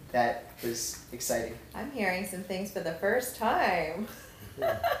that was exciting. I'm hearing some things for the first time.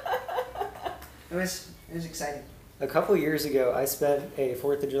 It was exciting. A couple years ago, I spent a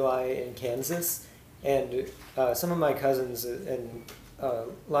 4th of July in Kansas, and some of my cousins and a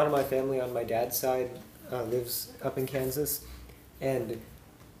lot of my family on my dad's side lives up in Kansas, and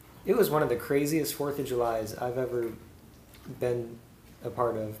it was one of the craziest 4th of Julys I've ever been a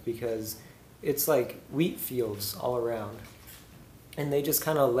part of, because it's like wheat fields all around, and they just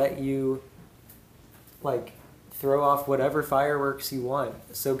kind of let you like throw off whatever fireworks you want.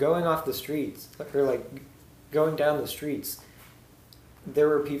 So going off the streets, or like going down the streets, there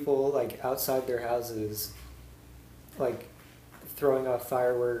were people like outside their houses like throwing off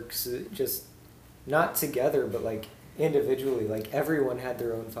fireworks, just not together but like individually, like everyone had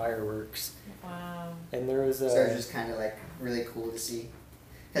their own fireworks. Wow. And there was So it was just kind of like really cool to see.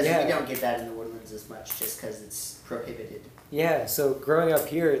 Because Yeah. we don't get that in the woodlands as much just because it's prohibited. Yeah, so growing up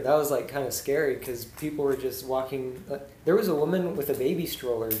here, that was like kind of scary because people were just walking. There was a woman with a baby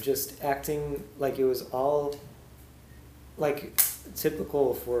stroller just acting like it was all like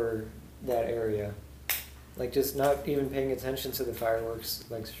typical for that area. Like just not even paying attention to the fireworks,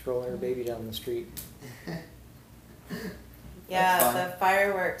 like strolling her baby down the street. Yeah, fun. the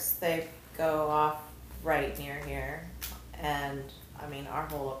fireworks, they go off right near here. And, I mean, our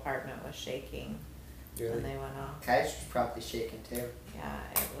whole apartment was shaking when Really. they went off. Kai's was probably shaking too. Yeah,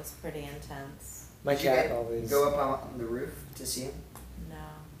 it was pretty intense. My Did you cat guys always. go up on the roof to see him? No.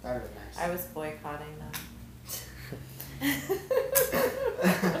 That would have been nice. I was boycotting them.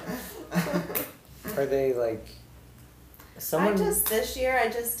 Are they like someone? This year I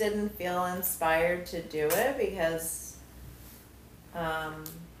just didn't feel inspired to do it because, That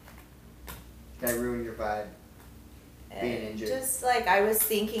ruined your vibe. Being injured. just like I was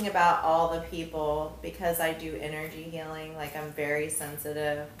thinking about all the people because I do energy healing. Like I'm very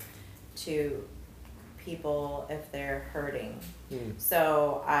sensitive to people if they're hurting.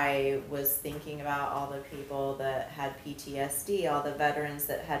 So I was thinking about all the people that had PTSD, all the veterans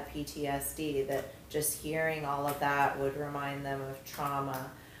that had PTSD, that just hearing all of that would remind them of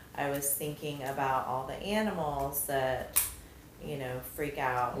trauma. I was thinking about all the animals that, freak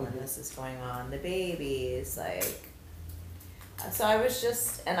out when this is going on, the babies, like. So I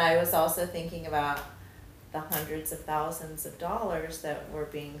was I was also thinking about the hundreds of thousands of dollars that were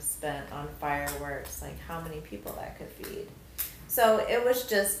being spent on fireworks, like how many people that could feed. So it was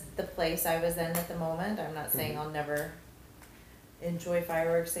just the place I was in at the moment. I'm not saying I'll never enjoy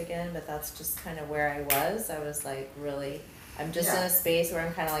fireworks again, but that's just kind of where I was. I was like I'm just in a space where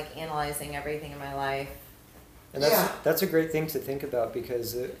I'm kind of like analyzing everything in my life. And that's a great thing to think about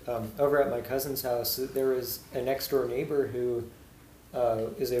because over at my cousin's house, there was a next door neighbor who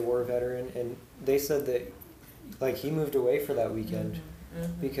is a war veteran, and they said that like he moved away for that weekend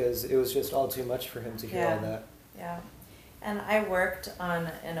because it was just all too much for him to hear all that. Yeah. And I worked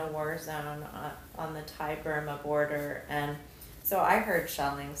in a war zone on the Thai-Burma border, and so I heard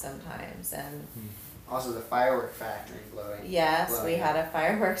shelling sometimes, and Also, the firework factory blowing. yes, we had a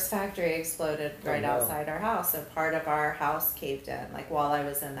fireworks factory exploded right no. outside our house, so part of our house caved in, like while I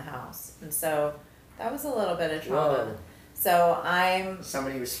was in the house, and so that was a little bit of trauma. Whoa. So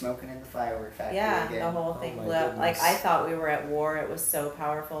Somebody was smoking in the firework factory again. the whole thing my blew up. Like goodness. I thought we were at war. It was so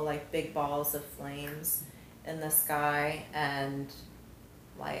powerful, like big balls of flames in the sky, and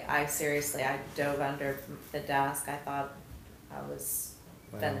like I dove under the desk. I thought I was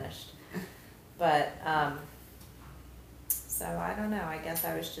finished. But so I don't know. I guess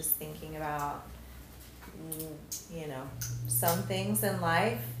I was just thinking about some things in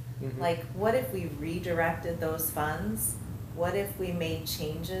life. Like, what if we redirected those funds? What if we made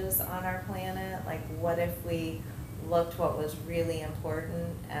changes on our planet? Like, what if we looked what was really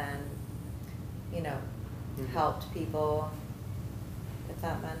important and, helped people with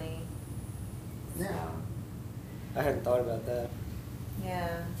that money? Yeah. So, I hadn't thought about that.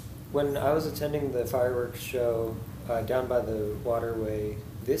 yeah. When I was attending the fireworks show down by the waterway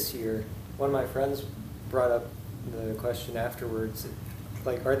this year, one of my friends brought up the question afterwards,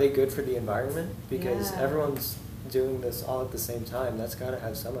 like, are they good for the environment? Because Yeah. everyone's doing this all at the same time. That's got to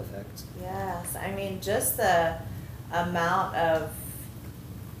have some effect. Yes, I mean, just the amount of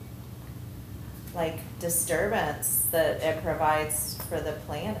like disturbance that it provides for the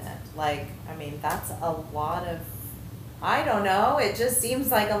planet. Like, I mean, that's a lot of, I don't know, it just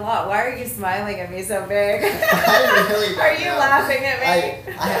seems like a lot. Why are you smiling at me so big? I really don't Are you know. laughing at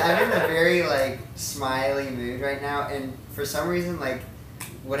me? I'm in a very like smiley mood right now, and for some reason, like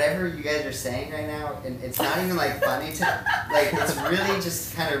whatever you guys are saying right now, and it's not even like funny to like. It's really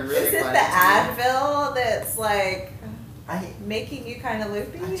just kind of really Is it funny. the to me. Advil that's like I making you kind of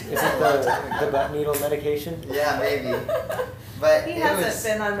loopy? Is it the butt needle medication? yeah, maybe. But He it hasn't was,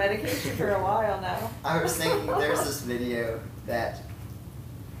 been on medication for a while now. I was thinking there's this video that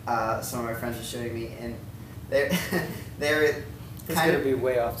some of my friends were showing me, and they they were It's kind going of to be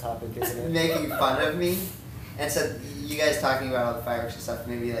way off topic, isn't it? making fun of me, and so you guys talking about all the fireworks and stuff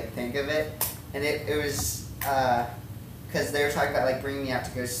made me like think of it, and it was because they were talking about like bringing me out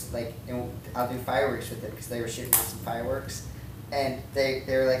to go like and I'll do fireworks with it because they were shooting off some fireworks, and they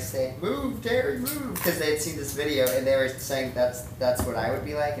were like saying move Terry move because they had seen this video and they were saying that's what I would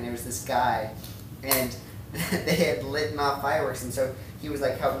be like, and it was this guy, and they had lit off fireworks, and so he was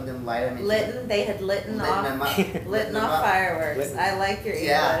like helping them light them. They had lit them off up. lit them off up. fireworks. Lit- I like your English.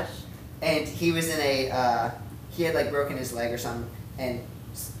 Yeah. And he was in a, he had like broken his leg or something, and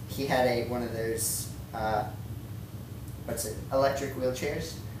he had one of those, electric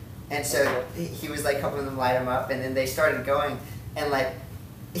wheelchairs. And so he was like helping them light him up, and then they started going, and like,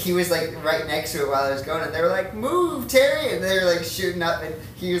 he was like right next to it while I was going, and they were like, move Terry, and they were like shooting up, and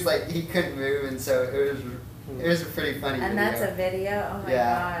he was like, he couldn't move, and so it was a pretty funny And video. that's a video? Oh my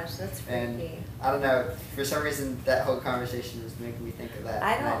Yeah. gosh, that's And freaky. I don't know, for some reason that whole conversation was making me think of that.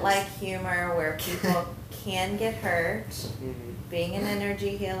 I and don't just- like humor where people can get hurt. Being an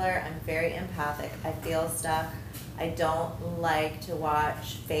energy healer, I'm very empathic. I feel stuff. I don't like to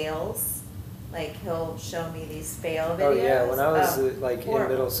watch fails. Like, he'll show me these fail videos. Oh yeah, when I was like in horrible.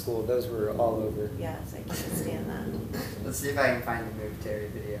 middle school, those were all over. Yes, I can't stand that. Let's see if I can find the Move Terry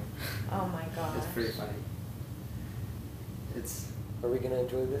video. Oh my gosh. It's pretty funny. It's Are we gonna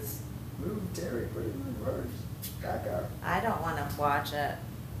enjoy this? Move, Terry, put it in reverse. Back up. I don't want to watch it.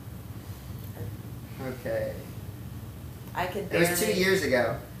 Okay. I could It barely. was 2 years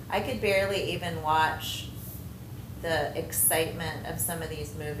ago. I could barely even watch the excitement of some of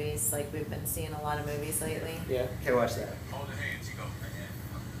these movies. Like we've been seeing a lot of movies lately. Yeah. Okay, watch that. Hold the hands, you go.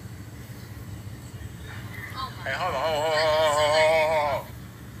 Hey, hold on.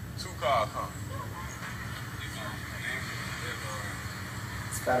 2 cars, huh?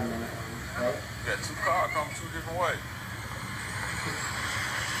 It's about a minute long, right? Yeah, 2 cars come 2 different ways.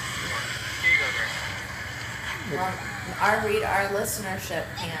 Our listenership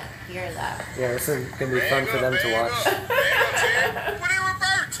can't hear that. Yeah, this is gonna be fun for them to watch. There you go, Terry. Put it in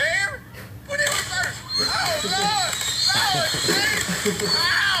reverse, Terry. Put it in reverse. Oh, Lord.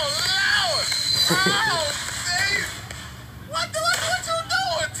 Lord, Oh, Steve. What you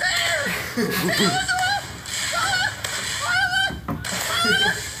doing, Terry? Terry, what you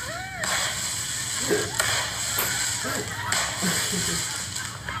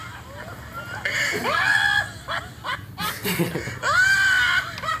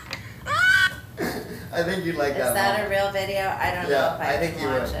I think you'd like Is that that one. a real video? I don't know Yeah, if I think can you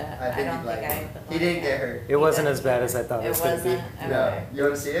watch would. it. I think don't you'd like think I it. would He like didn't get hurt. It wasn't as bad as I thought it was gonna be. wasn't? Okay. No. You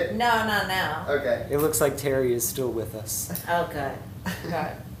want to see it? No, not now. Okay. It looks like Terry is still with us. Oh, good. Good.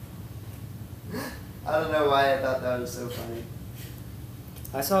 I don't know why I thought that was so funny.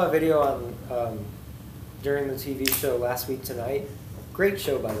 I saw a video on during the TV show Last Week Tonight. Great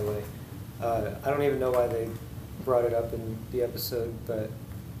show, by the way. I don't even know why they brought it up in the episode, but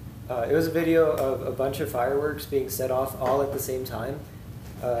it was a video of a bunch of fireworks being set off all at the same time,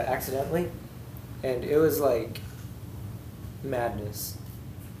 accidentally, and it was like madness.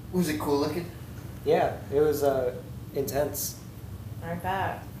 Was it cool looking? Yeah, it was intense. I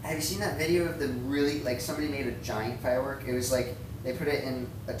bet. Have you seen that video of the really, like, somebody made a giant firework? It was like, they put it in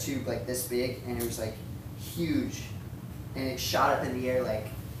a tube like this big, and it was like huge, and it shot up in the air like,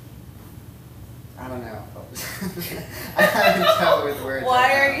 I don't know. I haven't come with words.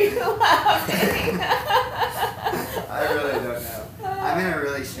 Why right are now. you laughing? I really don't know. I'm in a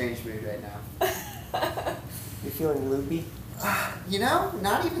really strange mood right now. You feeling loopy? You know,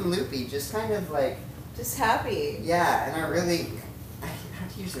 not even loopy, just kind of like, Just happy. yeah, and I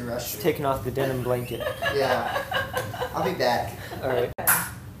have to use the restroom. Taking off the denim blanket. Yeah. I'll be back. All right.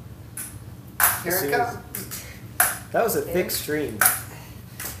 Here As it soon as- comes. That was a thick stream.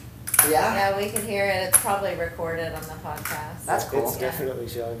 Yeah? Yeah, we can hear it. It's probably recorded on the podcast. That's cool. It's definitely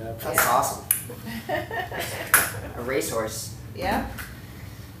showing up. That's Yeah. awesome. A racehorse. Yeah.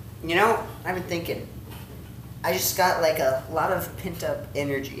 You know, I've been thinking. I just got like a lot of pent up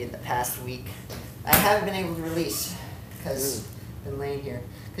energy in the past week. I haven't been able to release because I've been laying here.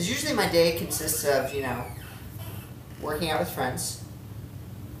 Because usually my day consists of, you know, working out with friends,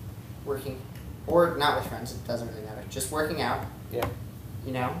 or not with friends, it doesn't really matter. Just working out, Yeah.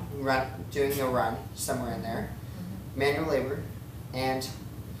 you know, doing a run somewhere in there, manual labor, and,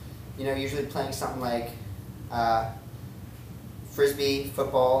 you know, usually playing something like frisbee,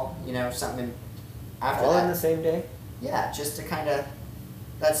 football, you know, something after All that. in the same day? Yeah, just to kind of,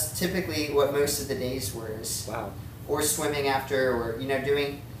 that's typically what most of the days were is, Wow. or swimming after, or, you know,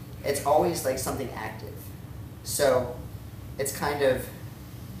 doing, it's always like something active. So, it's kind of,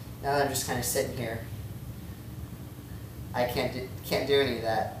 now that I'm just kind of sitting here, I can't do any of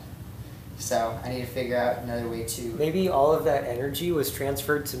that. So, I need to figure out another way to, Maybe all of that energy was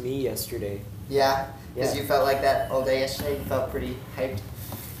transferred to me yesterday. yeah, because Yeah. you felt like that all day yesterday, you felt pretty hyped.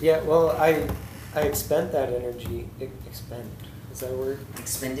 Yeah, well, I expend that energy. Expend. Is that a word?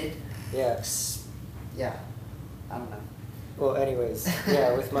 Expended? Yeah. Yeah, I don't know. Well, anyways,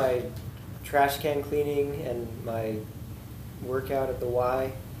 yeah, with my trash can cleaning and my workout at the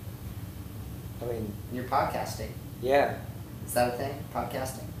Y. I mean, You're podcasting. yeah, Is that a thing?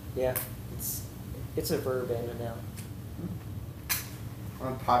 Podcasting? yeah. It's a verb and a noun.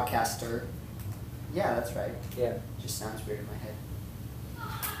 I'm a podcaster. Yeah, that's right. Yeah, Just sounds weird in my head.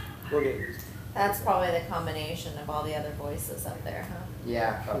 we'll get used. That's probably the combination of all the other voices up there, huh?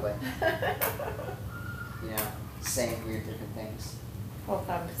 Yeah, probably. You know, saying weird different things. Whole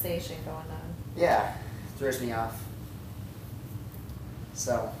conversation going on. Yeah, throws me off.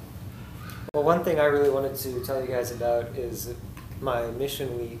 So, Well, one thing I really wanted to tell you guys about is my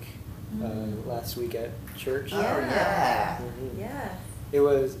mission week last week at church. Oh, yeah. Mhm. Yeah. It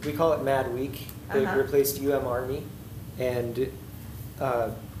was, we call it Mad Week. They Uh-huh. replaced UM Army. And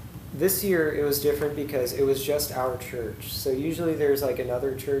this year it was different because it was just our church. So usually there's like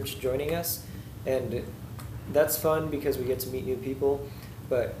another church joining us. And that's fun because we get to meet new people.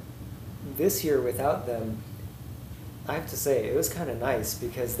 But this year without them, I have to say, it was kind of nice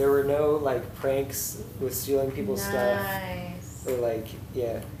because there were no like pranks with stealing people's stuff Nice. or like,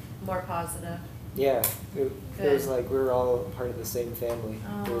 yeah, More positive. yeah. It was Good. like we were all part of the same family.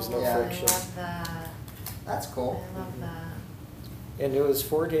 There was no Oh, Yeah. friction. I love that. That's cool. I love that. And it was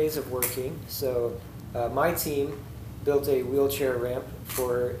 4 days of working. So my team built a wheelchair ramp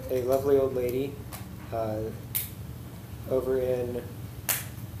for a lovely old lady over in,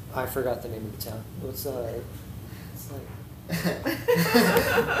 I forgot the name of the town. It's like,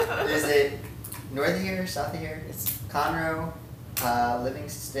 Is it north of here, south of here? It's- Conroe,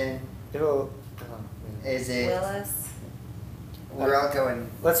 Livingston. it'll, Is it? Willis. We're all going.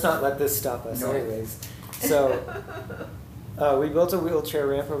 let's not let this stop us North. anyways. So we built a wheelchair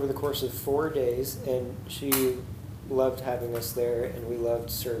ramp over the course of 4 days, and she loved having us there, and we loved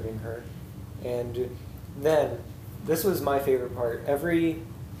serving her. And then, this was my favorite part. Every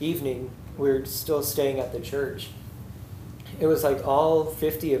evening, we were still staying at the church. It was like all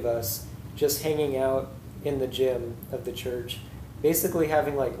 50 of us just hanging out in the gym of the church, basically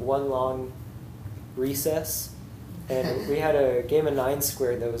having like one long recess. And we had a game of 9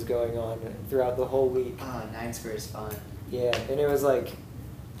 squared that was going on throughout the whole week. Oh, 9 square is fun. Yeah, and it was like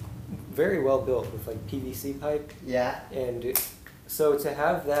very well built with like PVC pipe. Yeah. And so to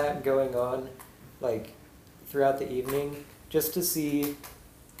have that going on like throughout the evening, just to see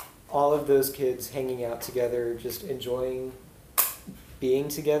all of those kids hanging out together, just enjoying being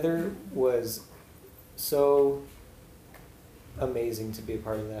together was so amazing to be a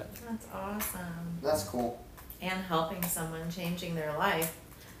part of that. That's awesome. That's cool. And helping someone, changing their life.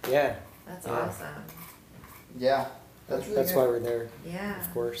 Yeah, That's Yeah. awesome. Yeah. That's really that's good. why we're there, Yeah.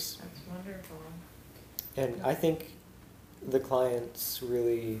 of course. That's wonderful. And I think the clients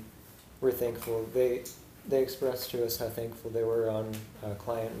really were thankful. They expressed to us how thankful they were on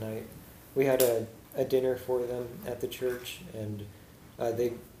client night. We had a dinner for them at the church, and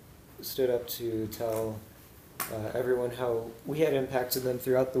they stood up to tell everyone how we had impacted them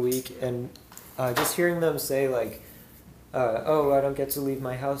throughout the week. And just hearing them say like, oh, I don't get to leave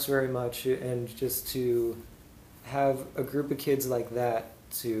my house very much, and just to have a group of kids like that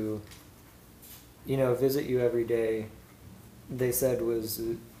to, you know, visit you every day, they said was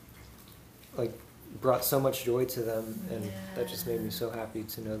like brought so much joy to them, and that just made me so happy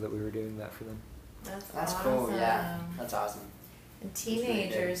to know that we were doing that for them. That's awesome. cool. Yeah. That's awesome. And really good.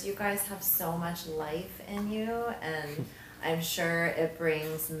 teenagers, you guys have so much life in you, and I'm sure it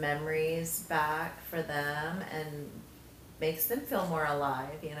brings memories back for them and makes them feel more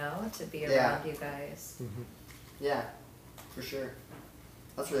alive, you know, to be Yeah. around you guys. Mm-hmm. Yeah. For sure.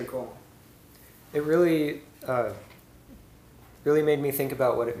 That's really cool. It really, really made me think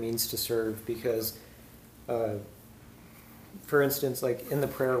about what it means to serve because, for instance, like in the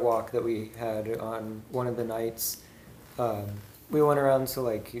prayer walk that we had on one of the nights, we went around to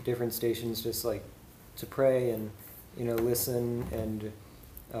like different stations just like to pray and, you know, listen and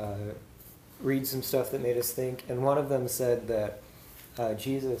read some stuff that made us think. And one of them said that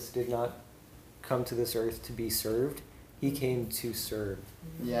Jesus did not come to this earth to be served. He came to serve.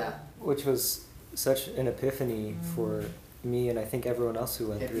 Yeah. Which was such an epiphany for me, and I think everyone else who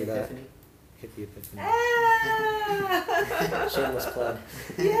went Hit through the that. epiphany. Hit the epiphany. Ah! Shameless plug.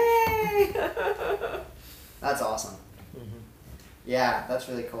 Yay! That's awesome. Mm-hmm. Yeah, that's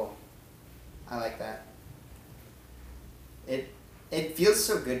really cool. I like that. It feels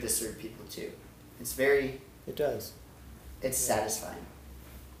so good to serve people too. It's very, It does. it's satisfying.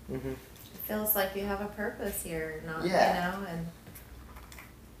 Mm-hmm. It feels like you have a purpose here, not, Yeah. you know, and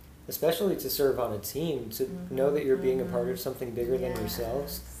Especially to serve on a team, to know that you're being a part of something bigger than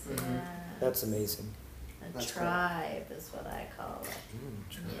yourselves. Yes, Mhm. yes. That's amazing. A That's cool. tribe is what I call it. Mm,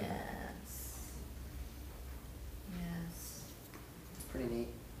 Yes. Yes. It's pretty neat.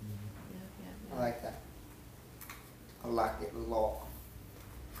 Yep, yep, I yep. like that. I like it a lot.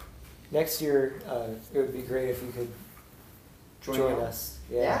 Next year, it would be great if you could join you. us.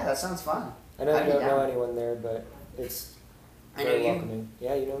 Yeah, that sounds fun. I know I'd you be don't know down. anyone there, but it's I know very you. welcoming.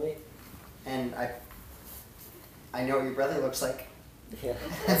 Yeah, you know me. And I know what your brother looks like. Yeah,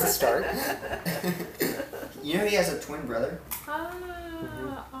 that's a start. You know he has a twin brother?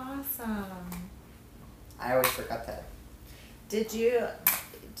 Ah, awesome. I always forgot that. Did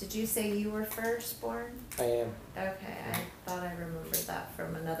you say you were firstborn? I am. Okay, I thought I remembered that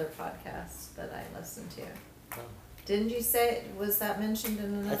from another podcast that I listened to. Oh, Didn't you say, was that mentioned in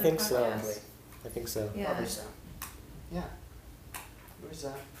another podcast? I think so. I think so. Yeah. Probably so. Yeah. Who's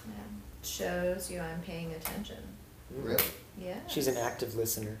Yeah. Shows you I'm paying attention. really? Yeah. She's an active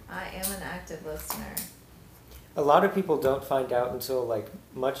listener. I am an active listener. A lot of people don't find out until like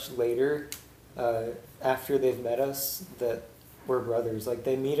much later after they've met us that we're brothers. Like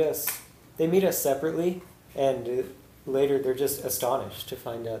they meet us separately, and later they're just astonished to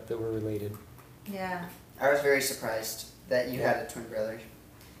find out that we're related. Yeah. I was very surprised that you Yeah. had a twin brother.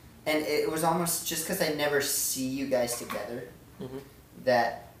 And it was almost just because I never see you guys together Mm-hmm.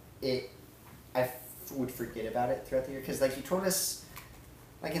 that would forget about it throughout the year. Because, like, you told us,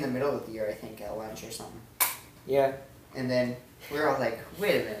 like, in the middle of the year, I think, at lunch or something. Yeah, And then we were all like,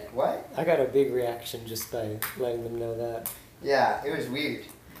 wait a minute, what? I got a big reaction just by letting them know that. Yeah, it was weird.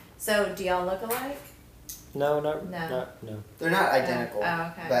 So do y'all look alike? No. No. They're not identical.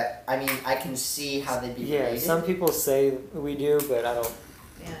 Oh, okay. But, I mean, I can see how they'd be Yeah, related. some people say we do, but I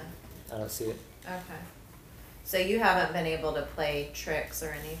Yeah. don't see it. Okay. So you haven't been able to play tricks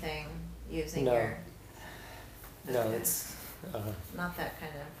or anything using No. your. No, Okay. it's. Not that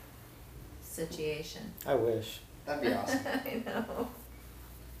kind of situation. I wish. That'd be awesome. I know.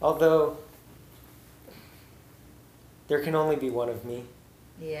 Although there can only be one of me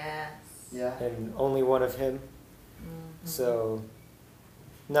Yes. Yeah. and only one of him. Mhm. So,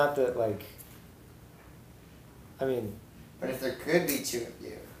 not that like. I mean, But if there could be two of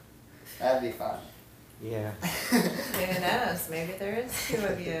you, that'd be fun. yeah. Who knows? Maybe there is two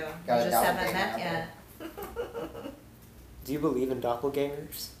of you. Got You a just haven't doppelganger met out yet. Do you believe in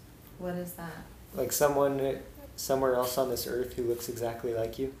doppelgangers? What is that? Like someone somewhere else on this earth who looks exactly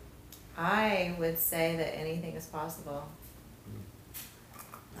like you? I would say that anything is possible.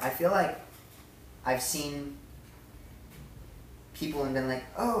 I feel like I've seen people and been like,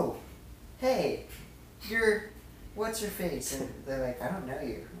 oh, hey, you're, what's your face? And they're like, I don't know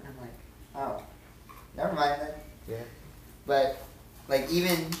you. And I'm like, oh, never mind then. Yeah. But, like,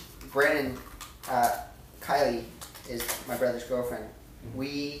 even Brandon, Kylie is my brother's girlfriend.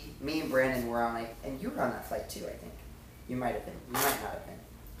 Me and Brandon were on, like, and you were on that flight too, I think. You might have been. You might not have been.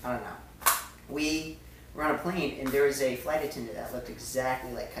 I don't know. We were on a plane, and there was a flight attendant that looked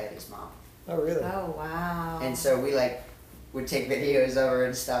exactly like Kylie's mom. Oh, really? Oh wow. And so we, like, would take videos of her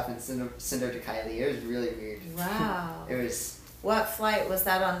and stuff and send her to Kylie. It was really weird. Wow. It was, What flight was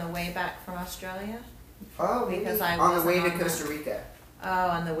that on the way back from Australia? oh, Because maybe I on the wasn't way to on Costa that. Rica. Oh,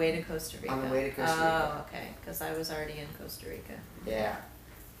 on the way to Costa Rica. On the way to Costa Rica. Oh, okay. Because I was already in Costa Rica. Yeah,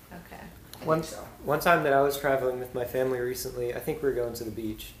 Okay. I One- think so. One time that I was traveling with my family recently, I think we were going to the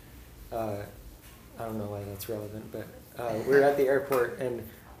beach. I don't know why that's relevant, but we were at the airport, and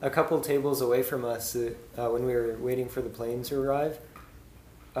a couple tables away from us, when we were waiting for the plane to arrive,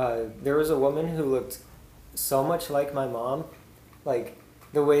 there was a woman who looked so much like my mom, like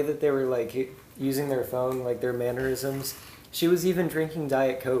the way that they were like using their phone, like their mannerisms. She was even drinking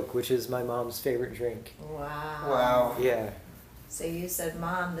Diet Coke, which is my mom's favorite drink. Wow. Wow. Yeah. So you said,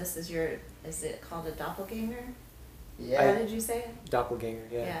 Mom, this is your, is it called a doppelganger? Yeah. How did you say it? Doppelganger,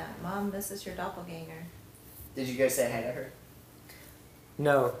 yeah. Mom, this is your doppelganger. Did you guys say hi to her?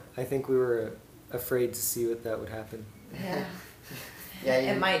 No, I think we were afraid to see what that would happen. Yeah. Yeah, you It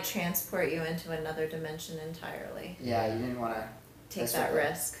didn't- might transport you into another dimension entirely. Yeah, you didn't want to Take That's that right.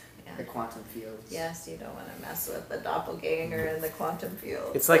 risk. Yeah. the quantum fields. Yes, you don't want to mess with the doppelganger in the quantum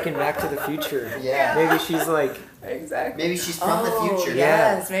field. It's like in Back to the Future. Yeah. Maybe she's like, Exactly. Maybe she's from the future.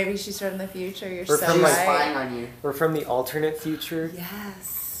 Yeah. Yes, maybe she's from the future. You're Or so from, She's like, spying right. on you. we're from the alternate future.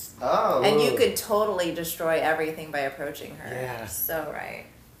 Yes. Oh. And you Whoa. could totally destroy everything by approaching her. Yeah. So right.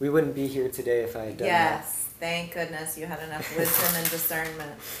 We wouldn't be here today if I had done Yes. Thank goodness you had enough wisdom and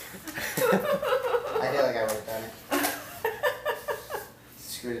discernment. I feel like I would have done it.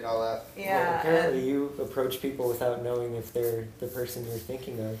 Screwed it all up. that. Yeah. Well, apparently you approach people without knowing if they're the person you're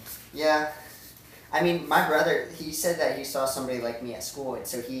thinking of. Yeah. I mean, my brother, he said that he saw somebody like me at school, and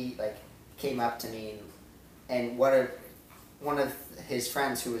so he, like, came up to me, and one of his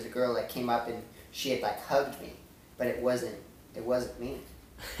friends, who was a girl, like, came up, and she had, like, hugged me, but it wasn't me.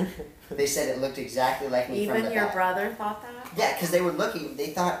 They said it looked exactly like me from Even the your back. brother thought that? Yeah, because they were looking, they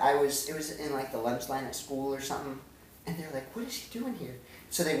thought it was in, like, the lunch line at school or something, and they're like, what is she doing here?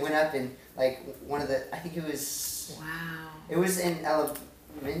 So they went up and, like, I think it was in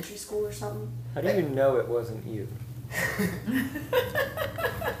elementary school or something. How do you know it wasn't you?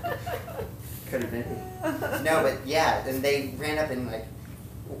 Could have been. No, but yeah, then they ran up and, like,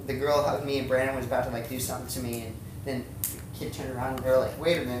 the girl hugged me and Brandon was about to, like, do something to me, and then the kid turned around and they were like,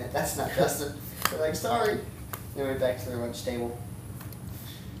 wait a minute, that's not Justin. They're like, sorry. They went back to their lunch table.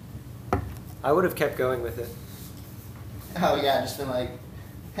 I would have kept going with it. Oh yeah, just been like,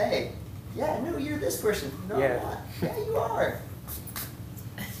 hey, yeah, no, you're this person. No, Yeah. I'm not. Yeah, you are.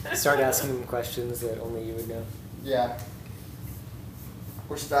 Start asking them questions that only you would know. Yeah.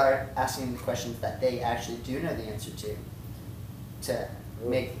 Or start asking the questions that they actually do know the answer to Ooh.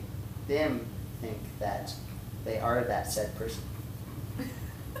 make them think that they are that said person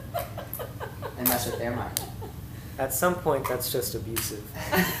and mess with their mind. At some point, that's just abusive.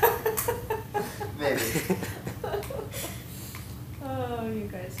 Maybe. Oh, you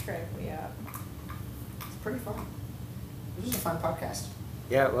guys crack me up. It's pretty fun. This was a fun podcast.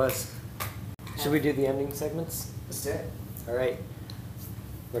 Yeah, it was. Should we do the ending segments? Let's do it. All right.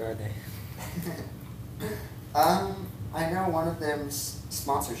 What are they? I know one of them's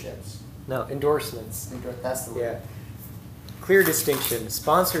sponsorships. No, endorsements. That's the word. Yeah. Clear distinction.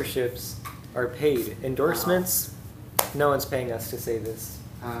 Sponsorships are paid. Endorsements, no one's paying us to say this.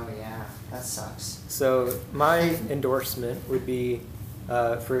 Oh yeah, that sucks. So my endorsement would be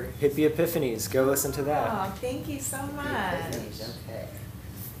for Hippie Epiphanies. Go listen to that. Oh, thank you so much. Epiphanies, okay.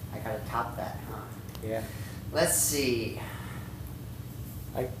 I gotta top that, huh? Yeah. Let's see.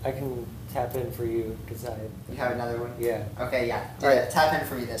 I can tap in for you because You have another one? Yeah. Okay, yeah. All right. Tap in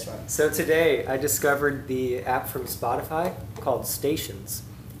for me this one. So today I discovered the app from Spotify called Stations,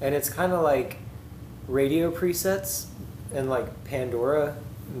 and it's kind of like radio presets and like Pandora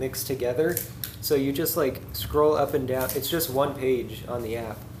mixed together. So you just like scroll up and down. It's just one page on the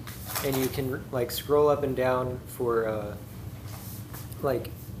app, and you can like scroll up and down for like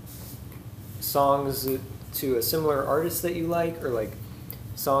songs to a similar artist that you like, or like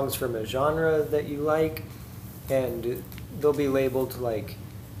songs from a genre that you like, and they'll be labeled like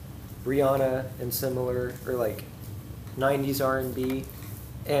Rihanna and similar, or like 90s R&B.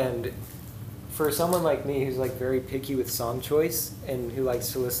 And for someone like me who's like very picky with song choice and who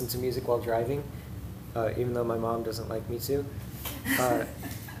likes to listen to music while driving, even though my mom doesn't like me to,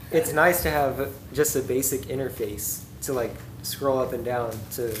 it's nice to have just a basic interface to like scroll up and down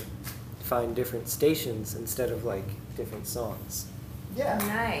to find different stations instead of like different songs. Yeah.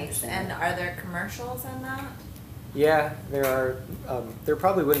 Nice. And are there commercials in that? Yeah, there are. There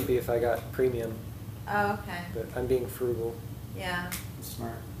probably wouldn't be if I got premium, Oh, okay. but I'm being frugal. Yeah.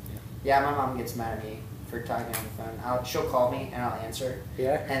 Smart. Yeah, my mom gets mad at me for talking on the phone. She'll call me and I'll answer.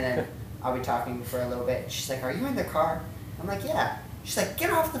 Yeah? And then I'll be talking for a little bit. And she's like, "Are you in the car?" I'm like, "Yeah." She's like, "Get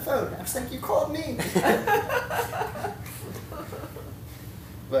off the phone." I was like, "You called me."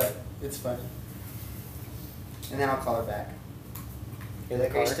 But it's funny. And then I'll call her back. In Like,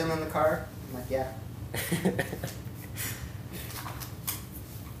 the "Are you car? still in the car?" I'm like, "Yeah."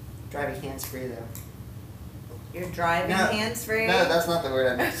 Driving hands free though. You're driving No, hands-free? No, that's not the word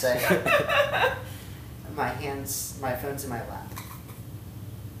I meant to say. My phone's in my lap.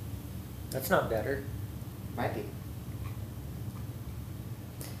 That's not better. Might be.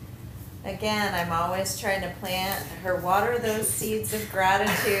 Again, I'm always trying to plant or water those seeds of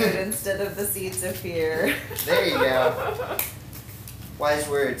gratitude instead of the seeds of fear. There you go. Wise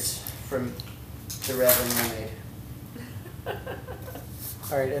words from the Reverend Mermaid.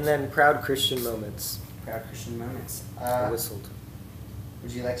 All right, and then proud Christian moments. Proud Christian moments. I whistled.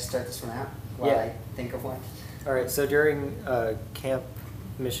 Would you like to start this one out while Yeah. I think of one? All right, so during camp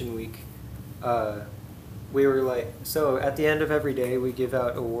mission week, we were like, so at the end of every day, we give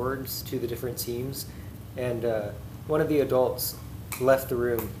out awards to the different teams, and one of the adults left the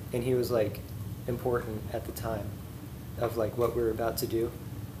room, and he was like important at the time of like what we were about to do,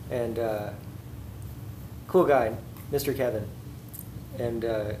 and cool guy, Mr. Kevin, and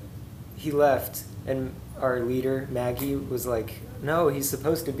he left, and our leader Maggie was like, no, he's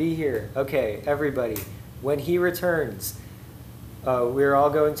supposed to be here. Okay, everybody, when he returns, we're all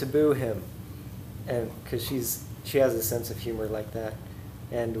going to boo him, and because she has a sense of humor like that,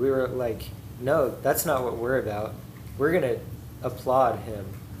 and we were like, no, that's not what we're about. We're gonna applaud him.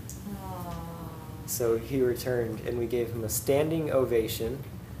 Aww. So he returned, and we gave him a standing ovation,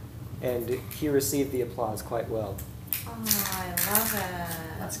 and he received the applause quite well. Oh, I love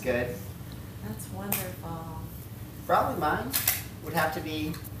it. That's good. That's wonderful. Probably mine would have to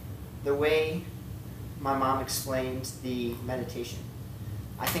be the way my mom explained the meditation.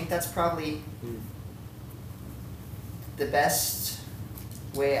 I think that's probably the best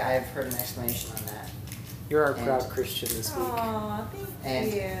way I've heard an explanation on that. You're our And- proud Christian this week. Aw, thank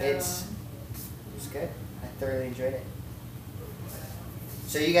And you. it was good. I thoroughly enjoyed it.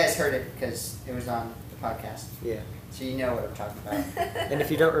 So you guys heard it because it was on the podcast. Yeah. So you know what I'm talking about. And if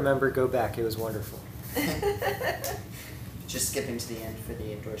you don't remember, go back. It was wonderful. Just skipping to the end for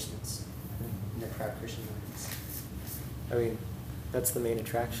the endorsements and the proud Christian moments. I mean, that's the main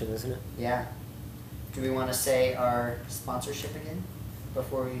attraction, isn't it? Yeah. Do we want to say our sponsorship again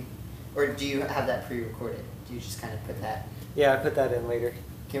before we, or do you have that pre-recorded? Do you just kind of put that? Yeah, I put that in later.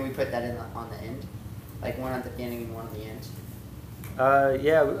 Can we put that in on the end, like one at the beginning and one at the end?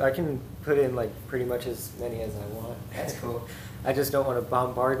 Yeah, I can put in like pretty much as many as I want. That's cool. I just don't want to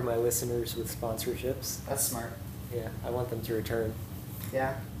bombard my listeners with sponsorships. That's smart. Yeah, I want them to return.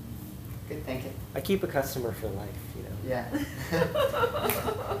 Yeah. Good thinking. I keep a customer for life, you know. Yeah.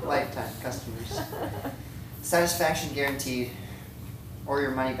 Lifetime customers. Satisfaction guaranteed. Or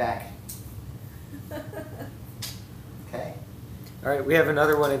your money back. Okay. All right, we have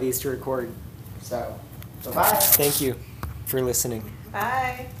another one of these to record. So, bye-bye. Thank you for listening.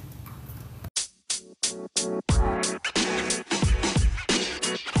 Bye.